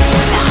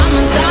 Yeah, I'm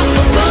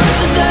unstoppable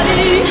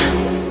today.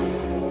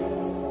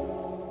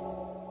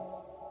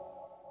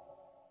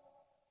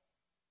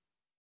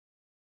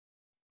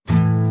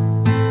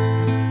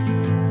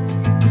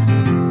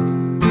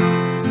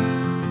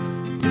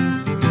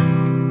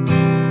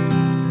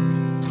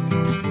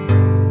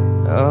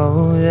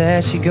 Oh,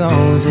 there she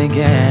goes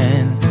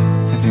again.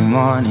 Every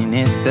morning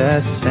it's the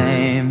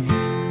same.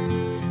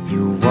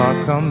 You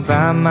walk on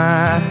by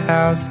my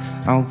house,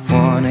 I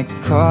wanna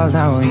call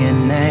out your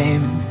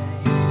name.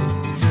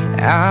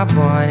 I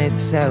wanna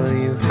tell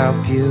you how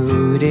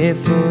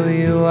beautiful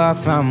you are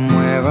from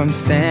where I'm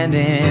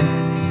standing.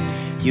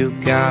 You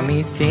got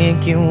me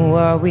thinking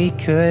what we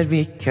could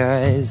be,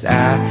 'cause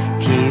I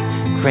keep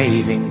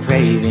craving,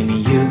 craving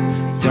you.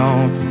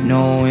 Don't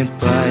know it,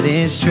 but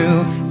it's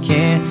true.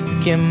 Can't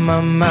get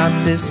my mouth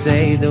to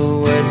say the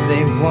words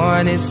they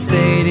want to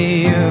say to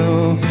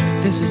you.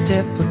 This is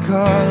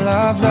typical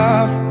of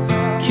love.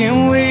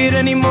 Can't wait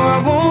anymore, I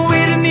won't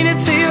wait. I need to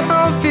tell you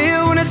how I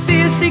feel when I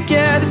see us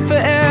together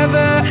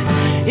forever.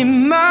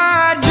 In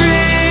my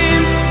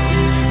dreams,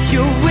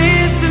 you're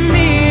with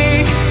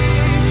me.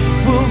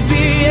 We'll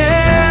be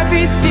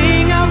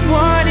everything I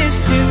want us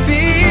to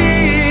be.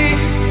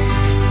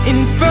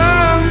 And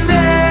from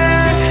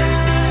there,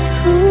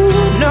 who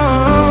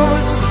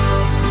knows?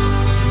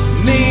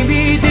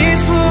 Maybe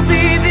this will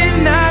be the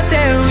night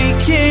that we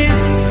kiss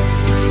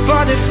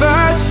for the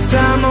first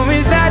time. Or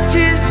is that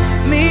just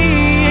me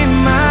and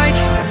my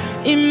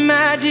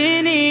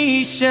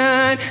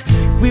imagination?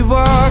 We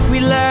walk, we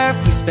laugh,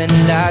 we spend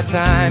our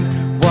time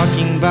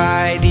walking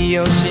by the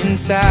ocean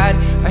side.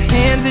 Our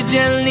hands are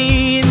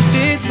gently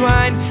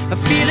intertwined, a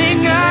feeling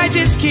I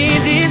just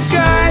can't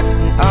describe.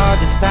 All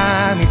this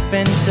time we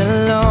spent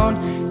alone,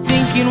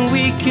 thinking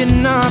we could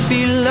not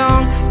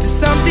belong to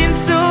something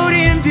so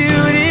damn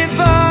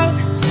beautiful,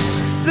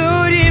 so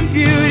damn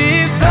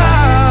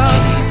beautiful.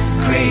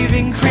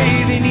 Craving,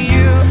 craving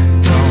you.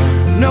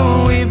 Don't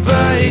know it,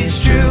 but it's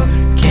true.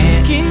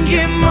 Can't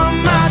get my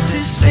mouth to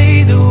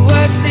say the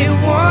words they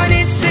want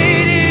to say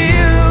to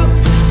you.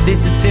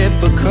 This is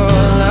typical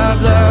of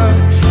love.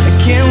 I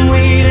can't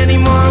wait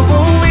anymore, I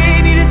won't wait.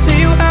 Need to tell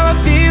you how I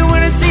feel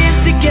when I see us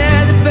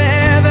together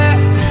forever.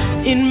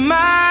 In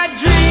my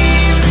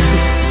dreams,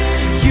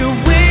 you're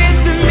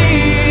with me.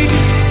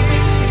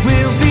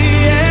 We'll be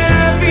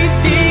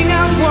everything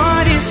I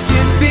want us to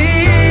be.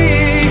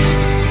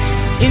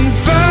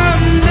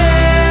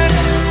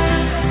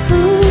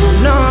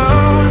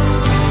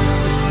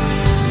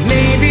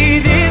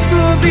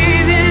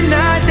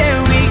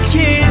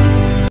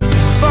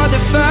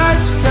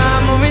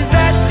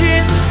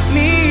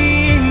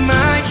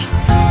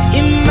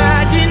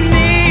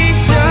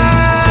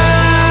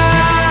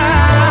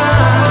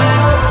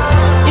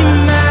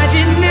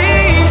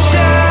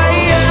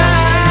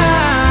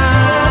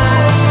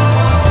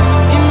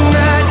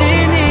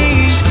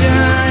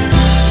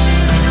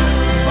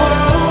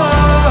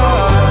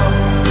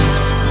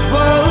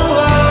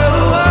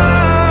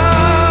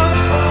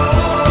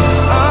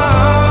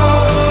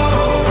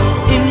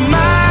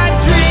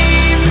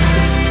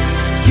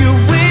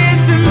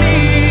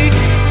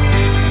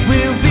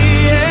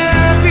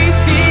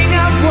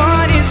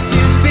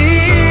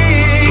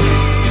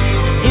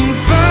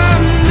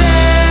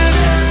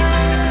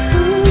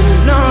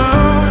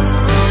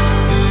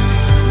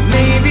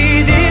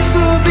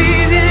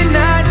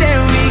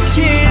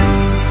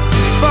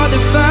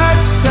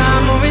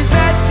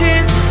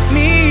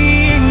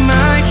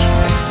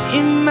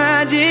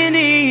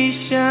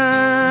 imagination.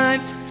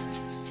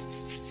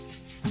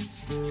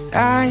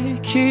 I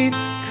keep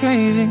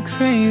craving,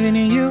 craving,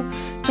 and you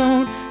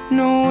don't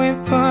know it,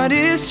 but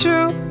it's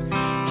true.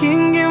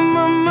 Can't get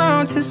my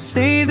mouth to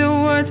say the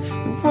words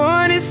you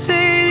want to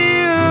say to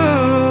you.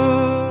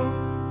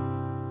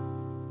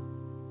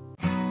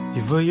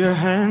 You put your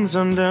hands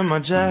under my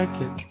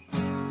jacket.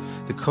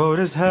 The cold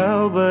as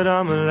hell, but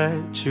I'ma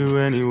let you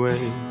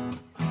anyway.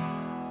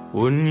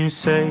 Wouldn't you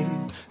say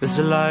there's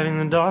a light in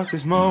the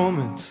darkest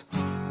moments?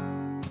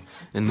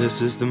 And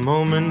this is the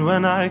moment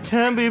when I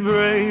can be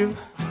brave.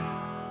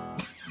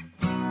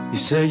 You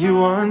say you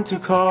want to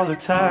call a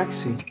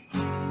taxi,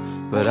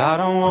 but I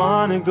don't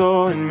wanna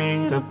go and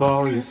meet up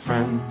all your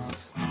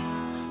friends.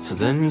 So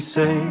then you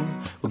say,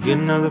 we'll get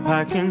another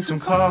pack and some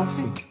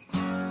coffee.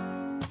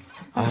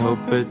 I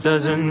hope it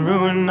doesn't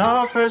ruin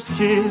our first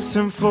kiss.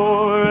 And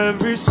for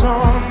every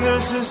song,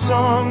 there's a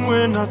song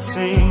we're not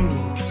singing.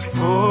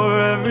 For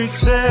every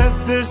step,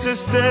 there's a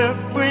step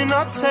we're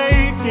not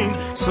taking.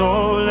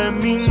 So let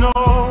me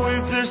know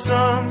if there's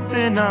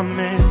something I'm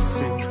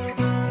missing,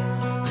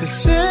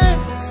 'cause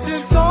this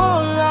is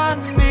all I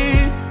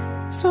need.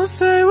 So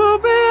say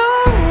we'll be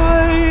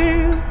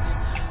always,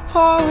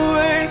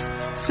 always.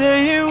 Say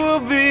it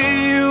will be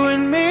you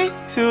and me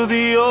till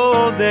the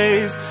old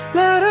days.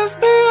 Let us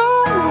be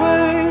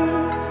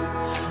always,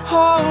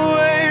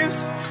 always.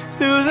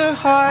 Through the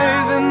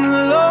highs and the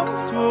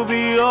lows, we'll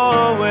be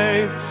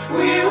always.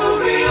 We will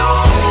be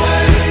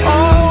always,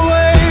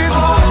 always,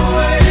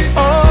 always,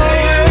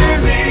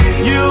 always.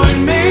 You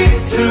and me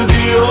till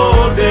the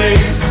old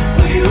days.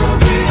 We will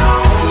be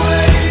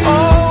always,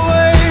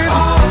 always,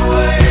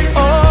 always,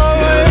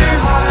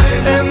 always.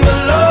 And the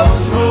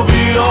lows will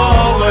be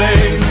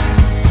always.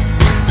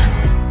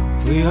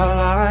 We are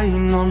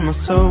lying on my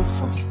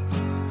sofa.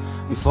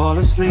 We fall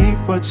asleep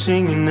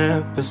watching an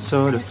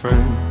episode of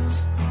Friends.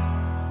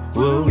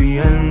 Will we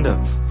end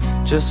up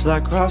just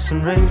like Ross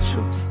and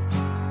Rachel?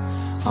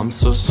 I'm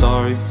so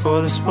sorry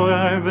for the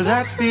spoiler, but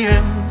that's the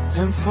end.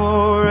 And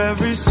for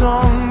every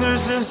song,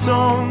 there's a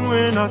song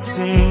we're not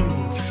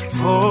singing.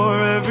 For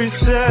every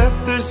step,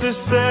 there's a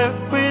step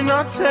we're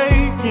not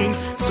taking.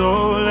 So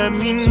let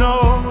me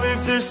know if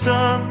there's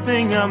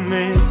something I'm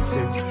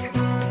missing,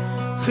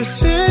 'cause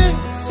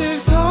this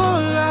is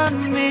all I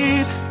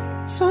need.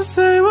 So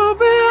say we'll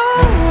be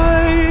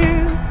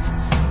always,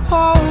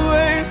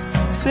 always.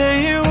 Say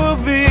it will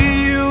be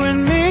you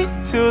and me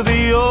till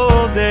the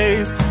old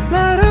days.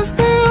 Let us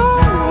be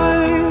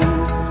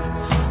always,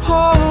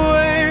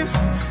 always.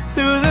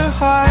 Through the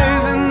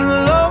highs and the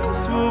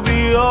lows, we'll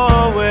be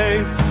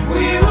always.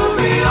 We will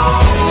be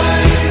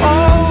always,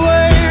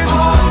 always,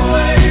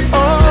 always,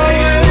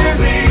 always.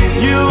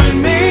 You and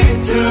me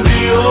till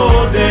the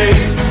old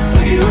days.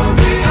 We will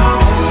be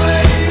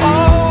always,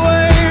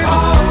 always,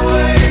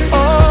 always,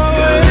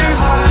 always.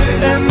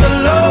 And the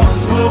lows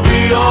will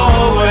be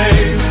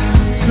always.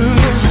 Through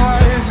the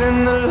highs and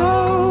the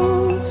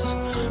lows,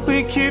 we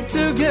keep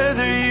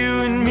together, you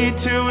and me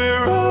till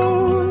we're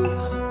old.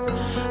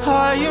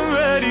 I am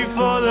ready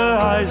for the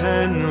highs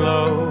and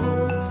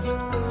lows.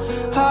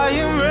 I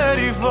am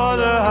ready for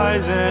the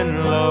highs and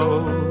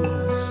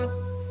lows.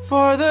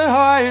 For the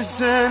highs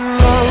and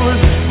lows.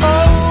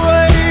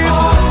 Always,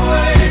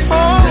 always,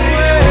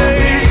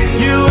 always.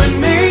 You and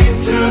me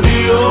till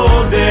the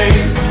old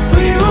days.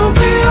 We will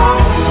be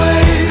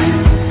always,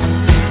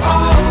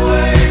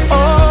 always,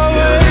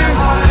 always.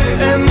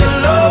 And the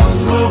lows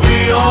will be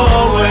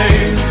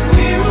always.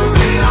 We will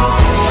be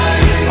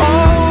always,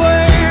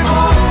 always,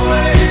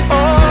 always,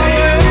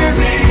 always.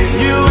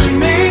 You and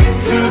me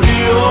till the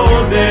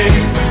old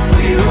days.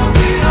 We will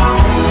be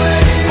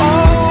always,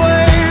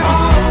 always,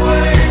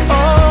 always,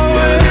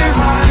 always.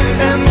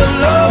 And the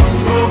lows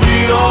will be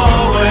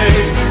always.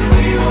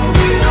 We will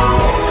be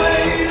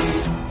always,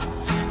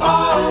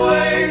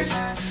 always.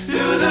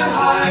 Through the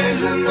highs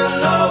and the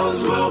lows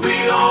will be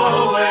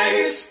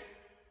always.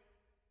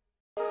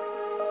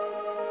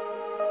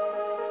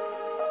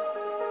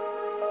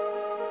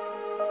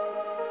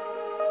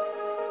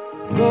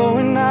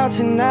 Going out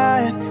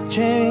tonight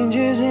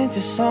changes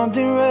into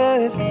something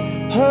red.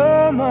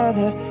 Her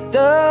mother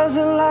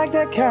doesn't like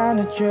that kind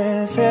of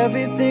dress.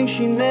 Everything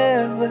she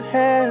never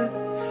had,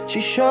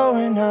 she's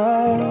showing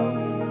off.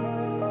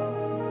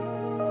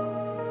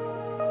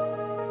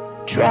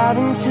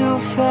 Driving too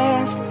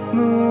fast,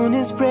 moon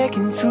is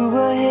breaking through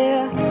her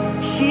hair.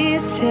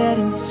 She's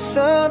heading for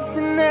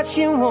something that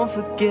she won't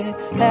forget.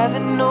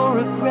 Having no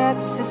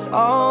regrets is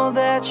all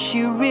that she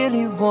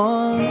really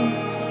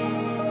wants.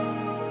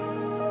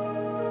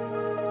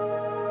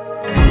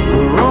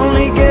 We're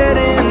only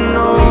getting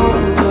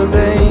older,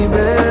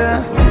 baby,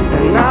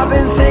 and I've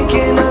been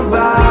thinking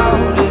about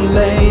it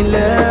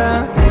lately.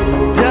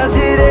 Does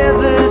it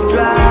ever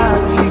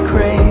drive you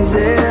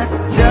crazy?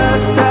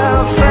 Just how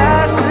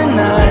fast the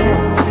night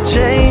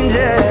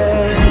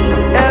changes.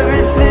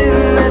 Everything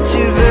that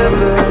you've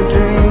ever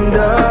dreamed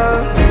of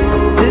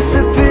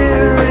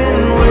disappearing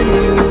when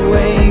you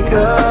wake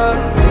up.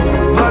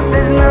 But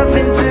there's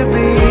nothing to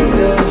be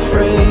left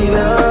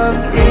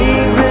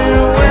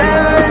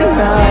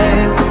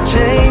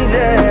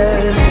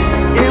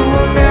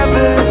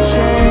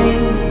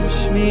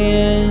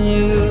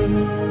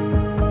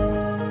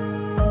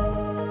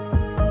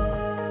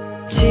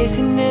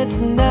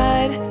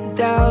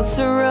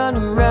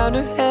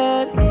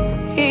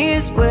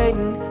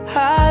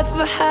lights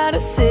behind a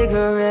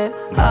cigarette.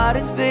 Heart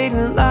is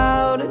beating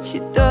loud and she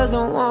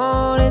doesn't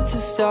want it to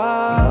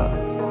stop.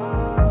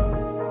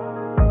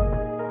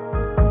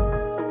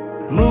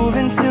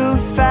 Moving too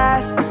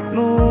fast,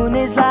 moon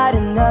is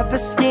lighting up her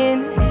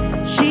skin.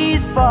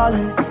 She's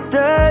falling,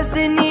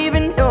 doesn't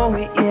even know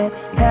it yet.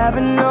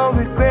 Having no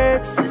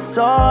regrets, it's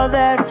all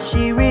that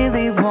she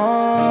really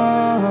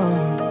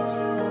wants.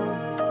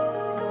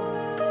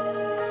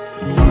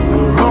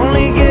 We're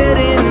only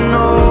getting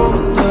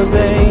older,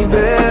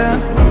 baby,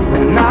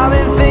 and I've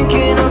been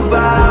thinking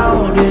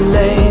about it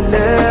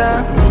lately.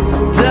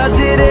 Does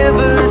it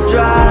ever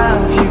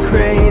drive you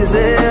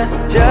crazy?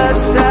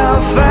 Just how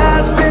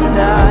fast the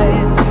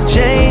night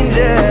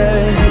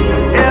changes.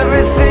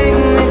 Everything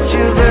that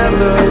you've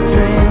ever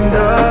dreamed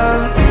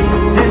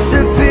of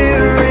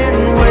disappearing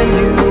when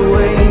you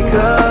wake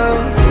up.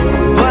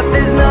 But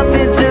there's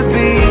nothing to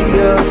be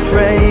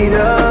afraid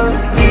of.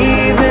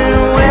 Even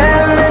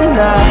when the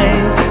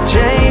night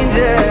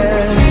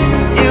changes,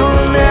 it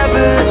will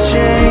never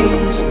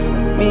change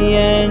me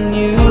and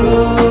you.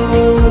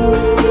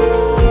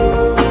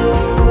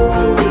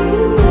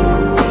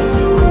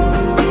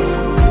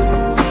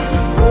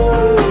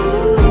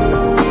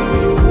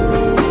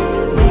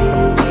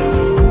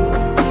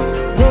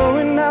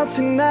 Going out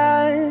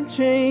tonight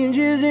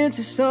changes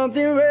into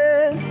something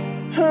red.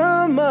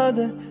 Her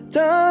mother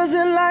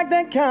doesn't like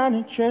that kind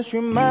of dress.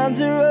 Reminds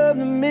her of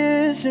the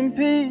missing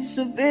piece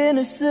of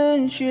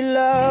innocence she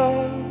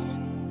lost.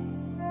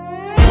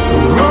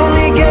 We're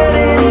only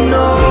getting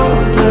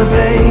older,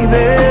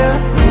 baby,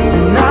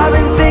 and I've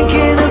been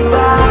thinking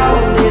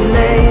about it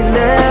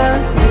lately.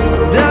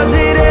 Does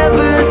it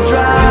ever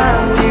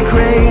drive you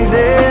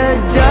crazy?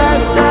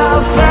 Just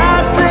how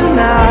fast the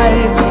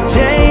night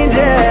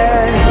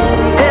changes.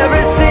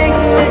 Everything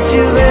that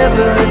you've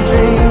ever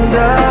dreamed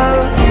of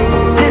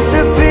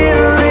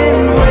disappearing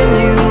when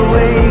you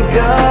wake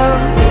up.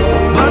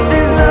 But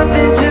there's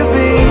nothing to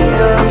be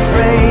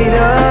afraid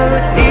of.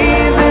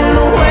 Even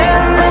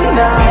when the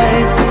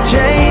night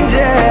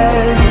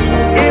changes,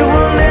 it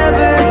will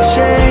never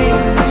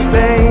change,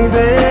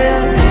 baby.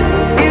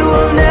 It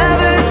will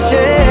never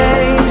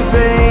change,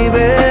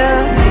 baby.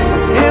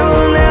 It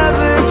will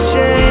never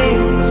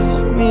change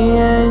me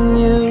and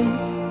you.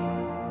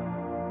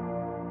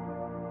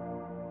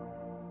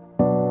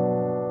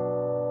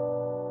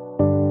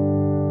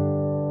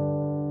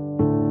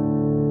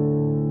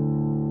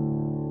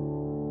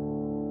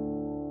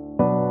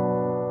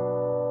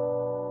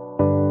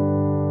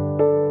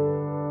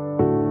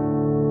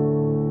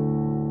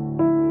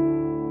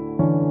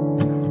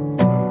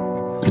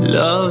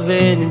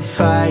 Loving and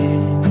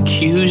fighting,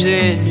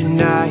 accusing,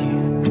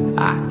 denying.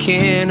 I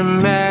can't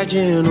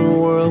imagine a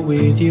world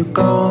with you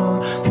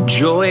gone. The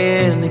joy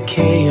and the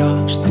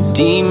chaos, the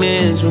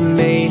demons were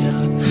made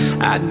up.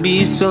 I'd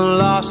be so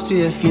lost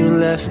if you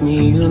left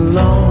me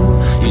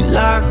alone. You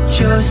locked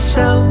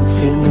yourself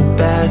in the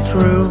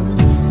bathroom,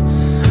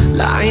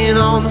 lying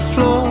on the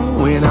floor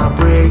when I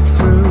break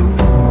through.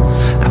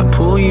 I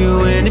pull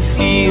you in to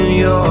feel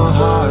your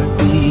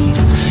heartbeat.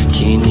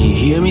 Can you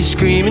hear me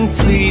screaming,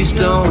 please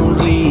don't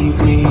leave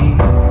me?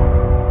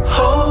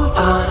 Hold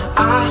on,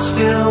 I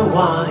still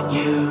want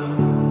you.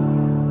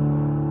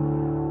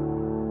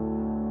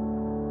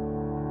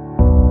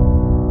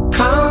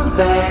 Come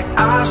back,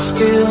 I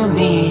still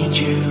need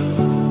you.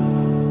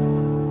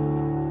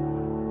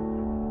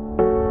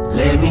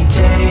 Let me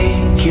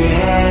take your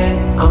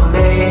hand, I'll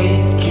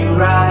make it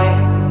right.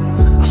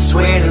 I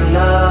swear to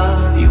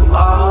love you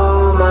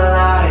all my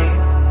life.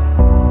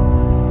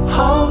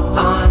 Hold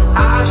on,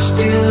 I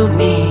still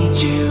need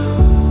you.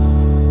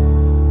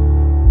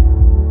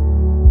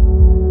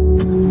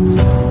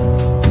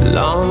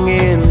 Long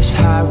endless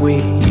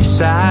highway, you're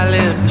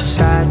silent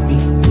beside me.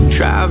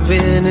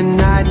 Driving a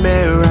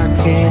nightmare I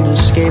can't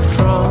escape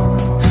from.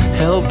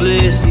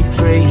 Helplessly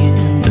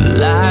praying, the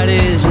light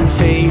isn't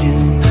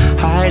fading.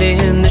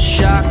 Hiding the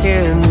shock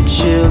and the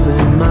chill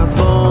in my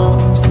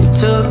bones. They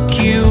took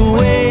you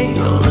away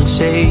on the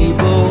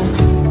table.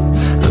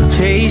 I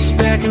pace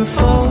back and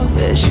forth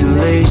as you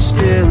lay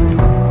still.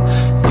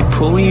 They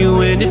pull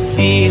you in to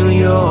feel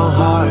your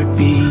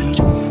heartbeat.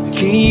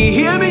 Can you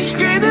hear me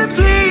screaming,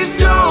 please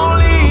don't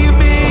leave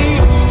me?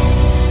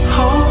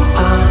 Hold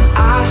on,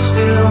 I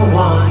still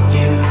want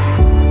you.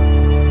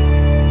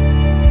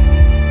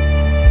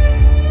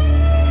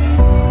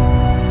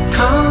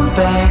 Come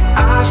back,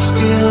 I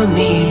still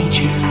need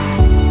you.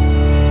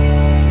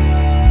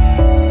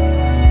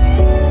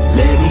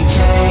 Let me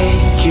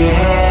take your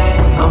hand,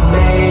 I'll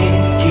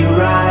make it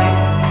right.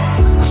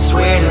 I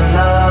swear to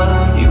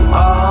love you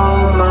all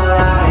my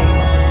life.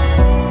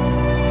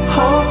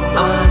 Hold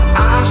on, I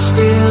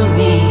still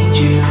need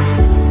you.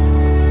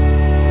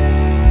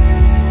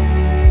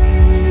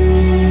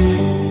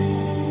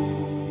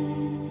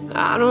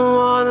 I don't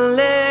wanna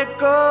let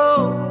go.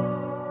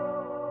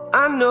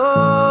 I know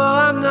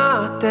I'm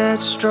not that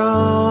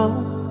strong.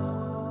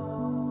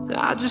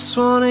 I just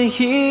wanna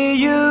hear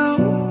you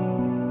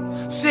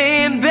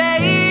saying,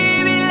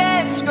 baby,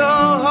 let's go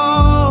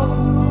home.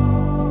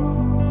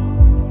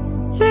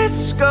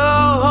 Let's go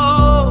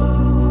home.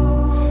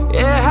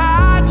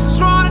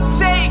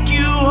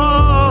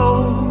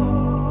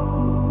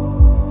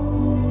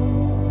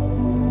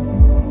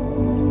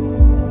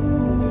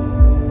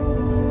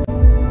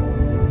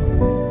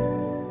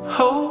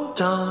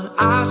 on,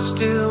 I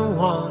still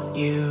want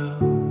you.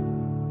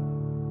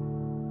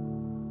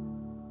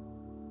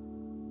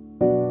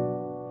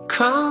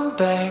 Come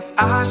back,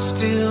 I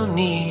still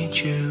need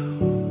you.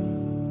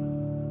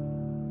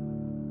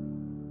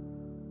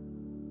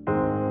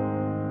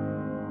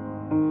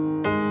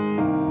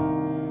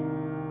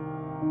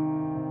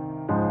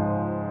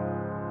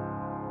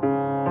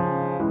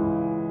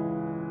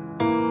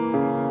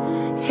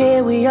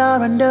 Here we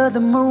are under the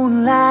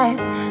moonlight.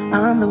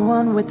 I'm the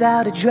one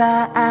without a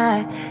dry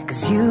eye,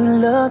 'cause you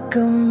look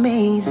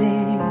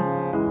amazing.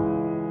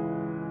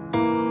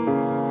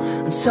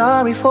 I'm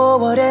sorry for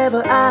whatever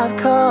I've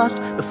caused.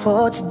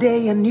 Before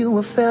today I knew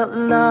I felt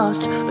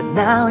lost, but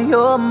now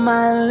you're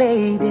my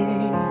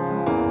lady.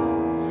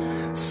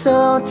 So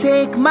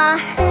take my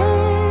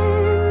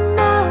hand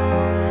now,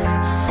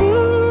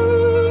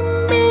 see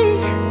me,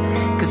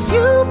 'cause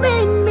you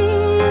made me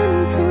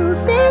into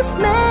this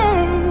man.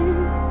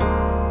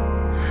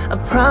 I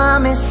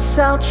promise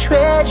I'll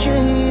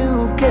treasure you,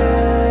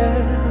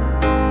 girl.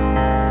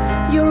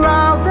 You're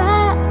all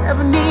that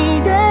I've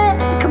needed,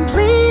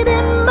 complete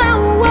in my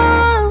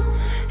world.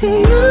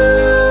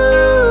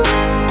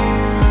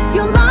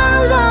 You're my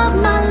love,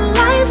 my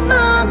life,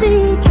 my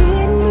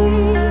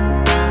beginning.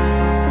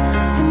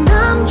 And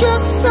I'm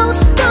just so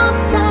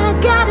stumped I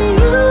got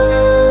you.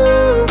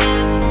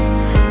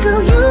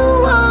 Girl, you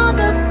are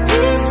the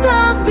piece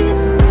I've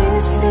been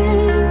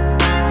missing.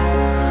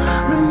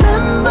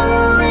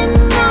 Remembering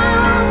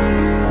now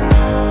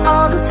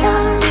all the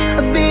times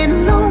I've been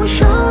low,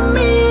 show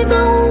me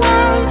the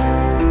way.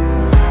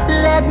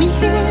 Let me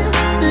hear,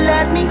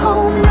 let me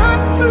hold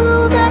right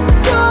through that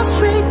door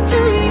straight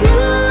to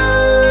you.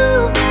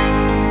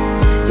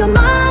 You're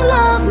my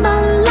love, my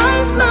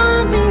life, my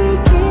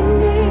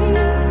beginning.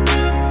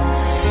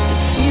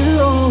 It's you.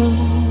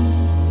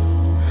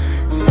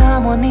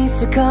 Someone needs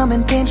to come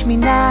and pinch me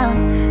now.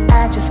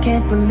 I just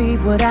can't believe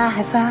what I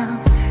have found,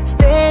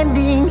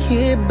 standing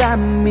here by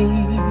me,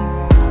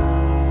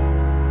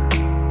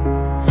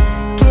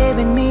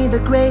 giving me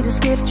the greatest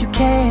gift you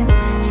can,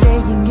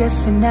 saying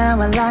yes and now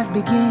our life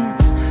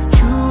begins,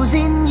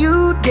 choosing you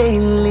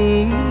daily.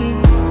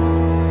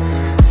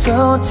 So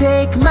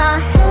take my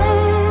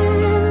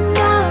hand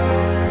now,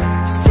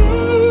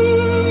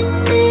 see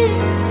me,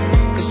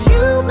 'cause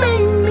you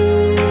made me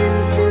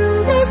into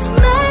this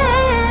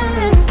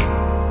man.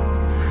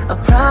 I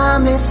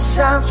promise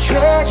I'll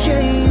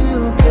treasure you,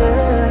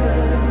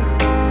 girl.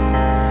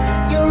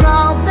 You're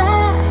all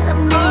that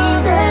I've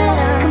needed,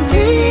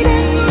 complete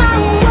in my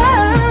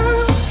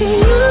world.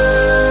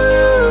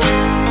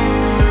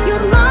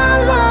 You're my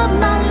love,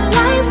 my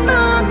life,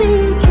 my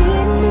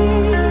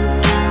beginning.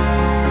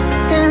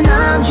 And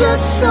I'm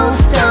just so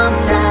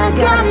stumped I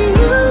got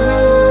you.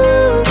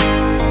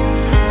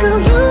 Girl,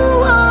 you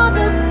are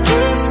the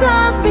piece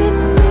I've been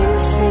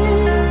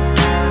missing.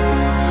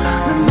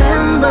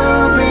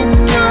 Remembering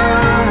now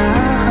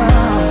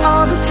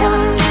all the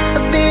times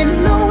I've been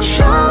low,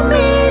 show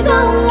me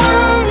the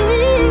way.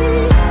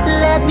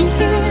 Let me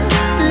hear,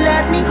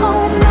 let me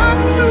hold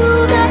right through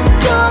that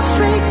door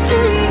straight to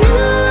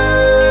you.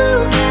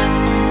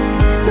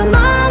 You're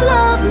my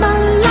love, my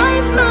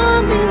life, my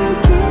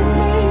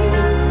beginning.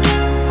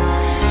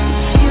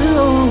 It's you.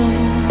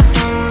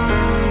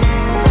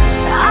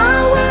 I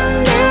will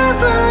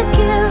never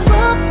give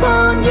up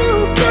on you,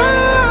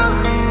 girl.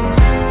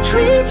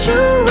 Treat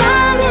you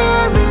right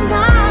every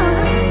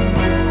night.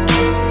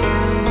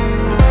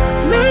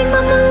 Make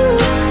my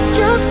move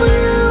just for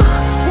you.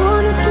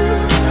 Wanna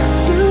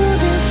do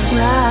this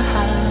right.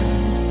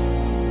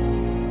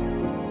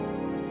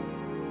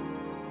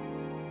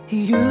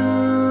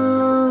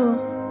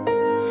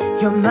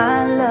 You're my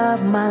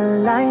love, my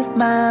life,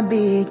 my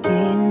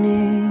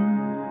beginning.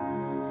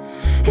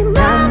 And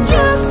I'm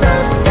just so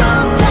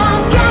stumped I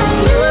got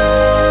you.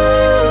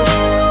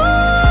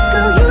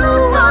 Girl, you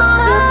are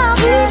the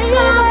piece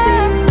I've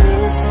been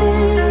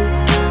missing.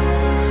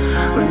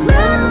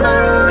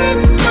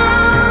 Remembering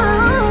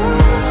now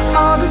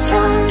all the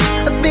times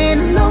I've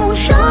been low,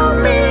 show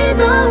me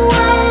the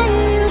way.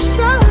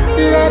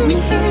 Let me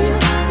hear,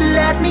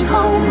 let me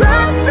hold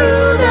right through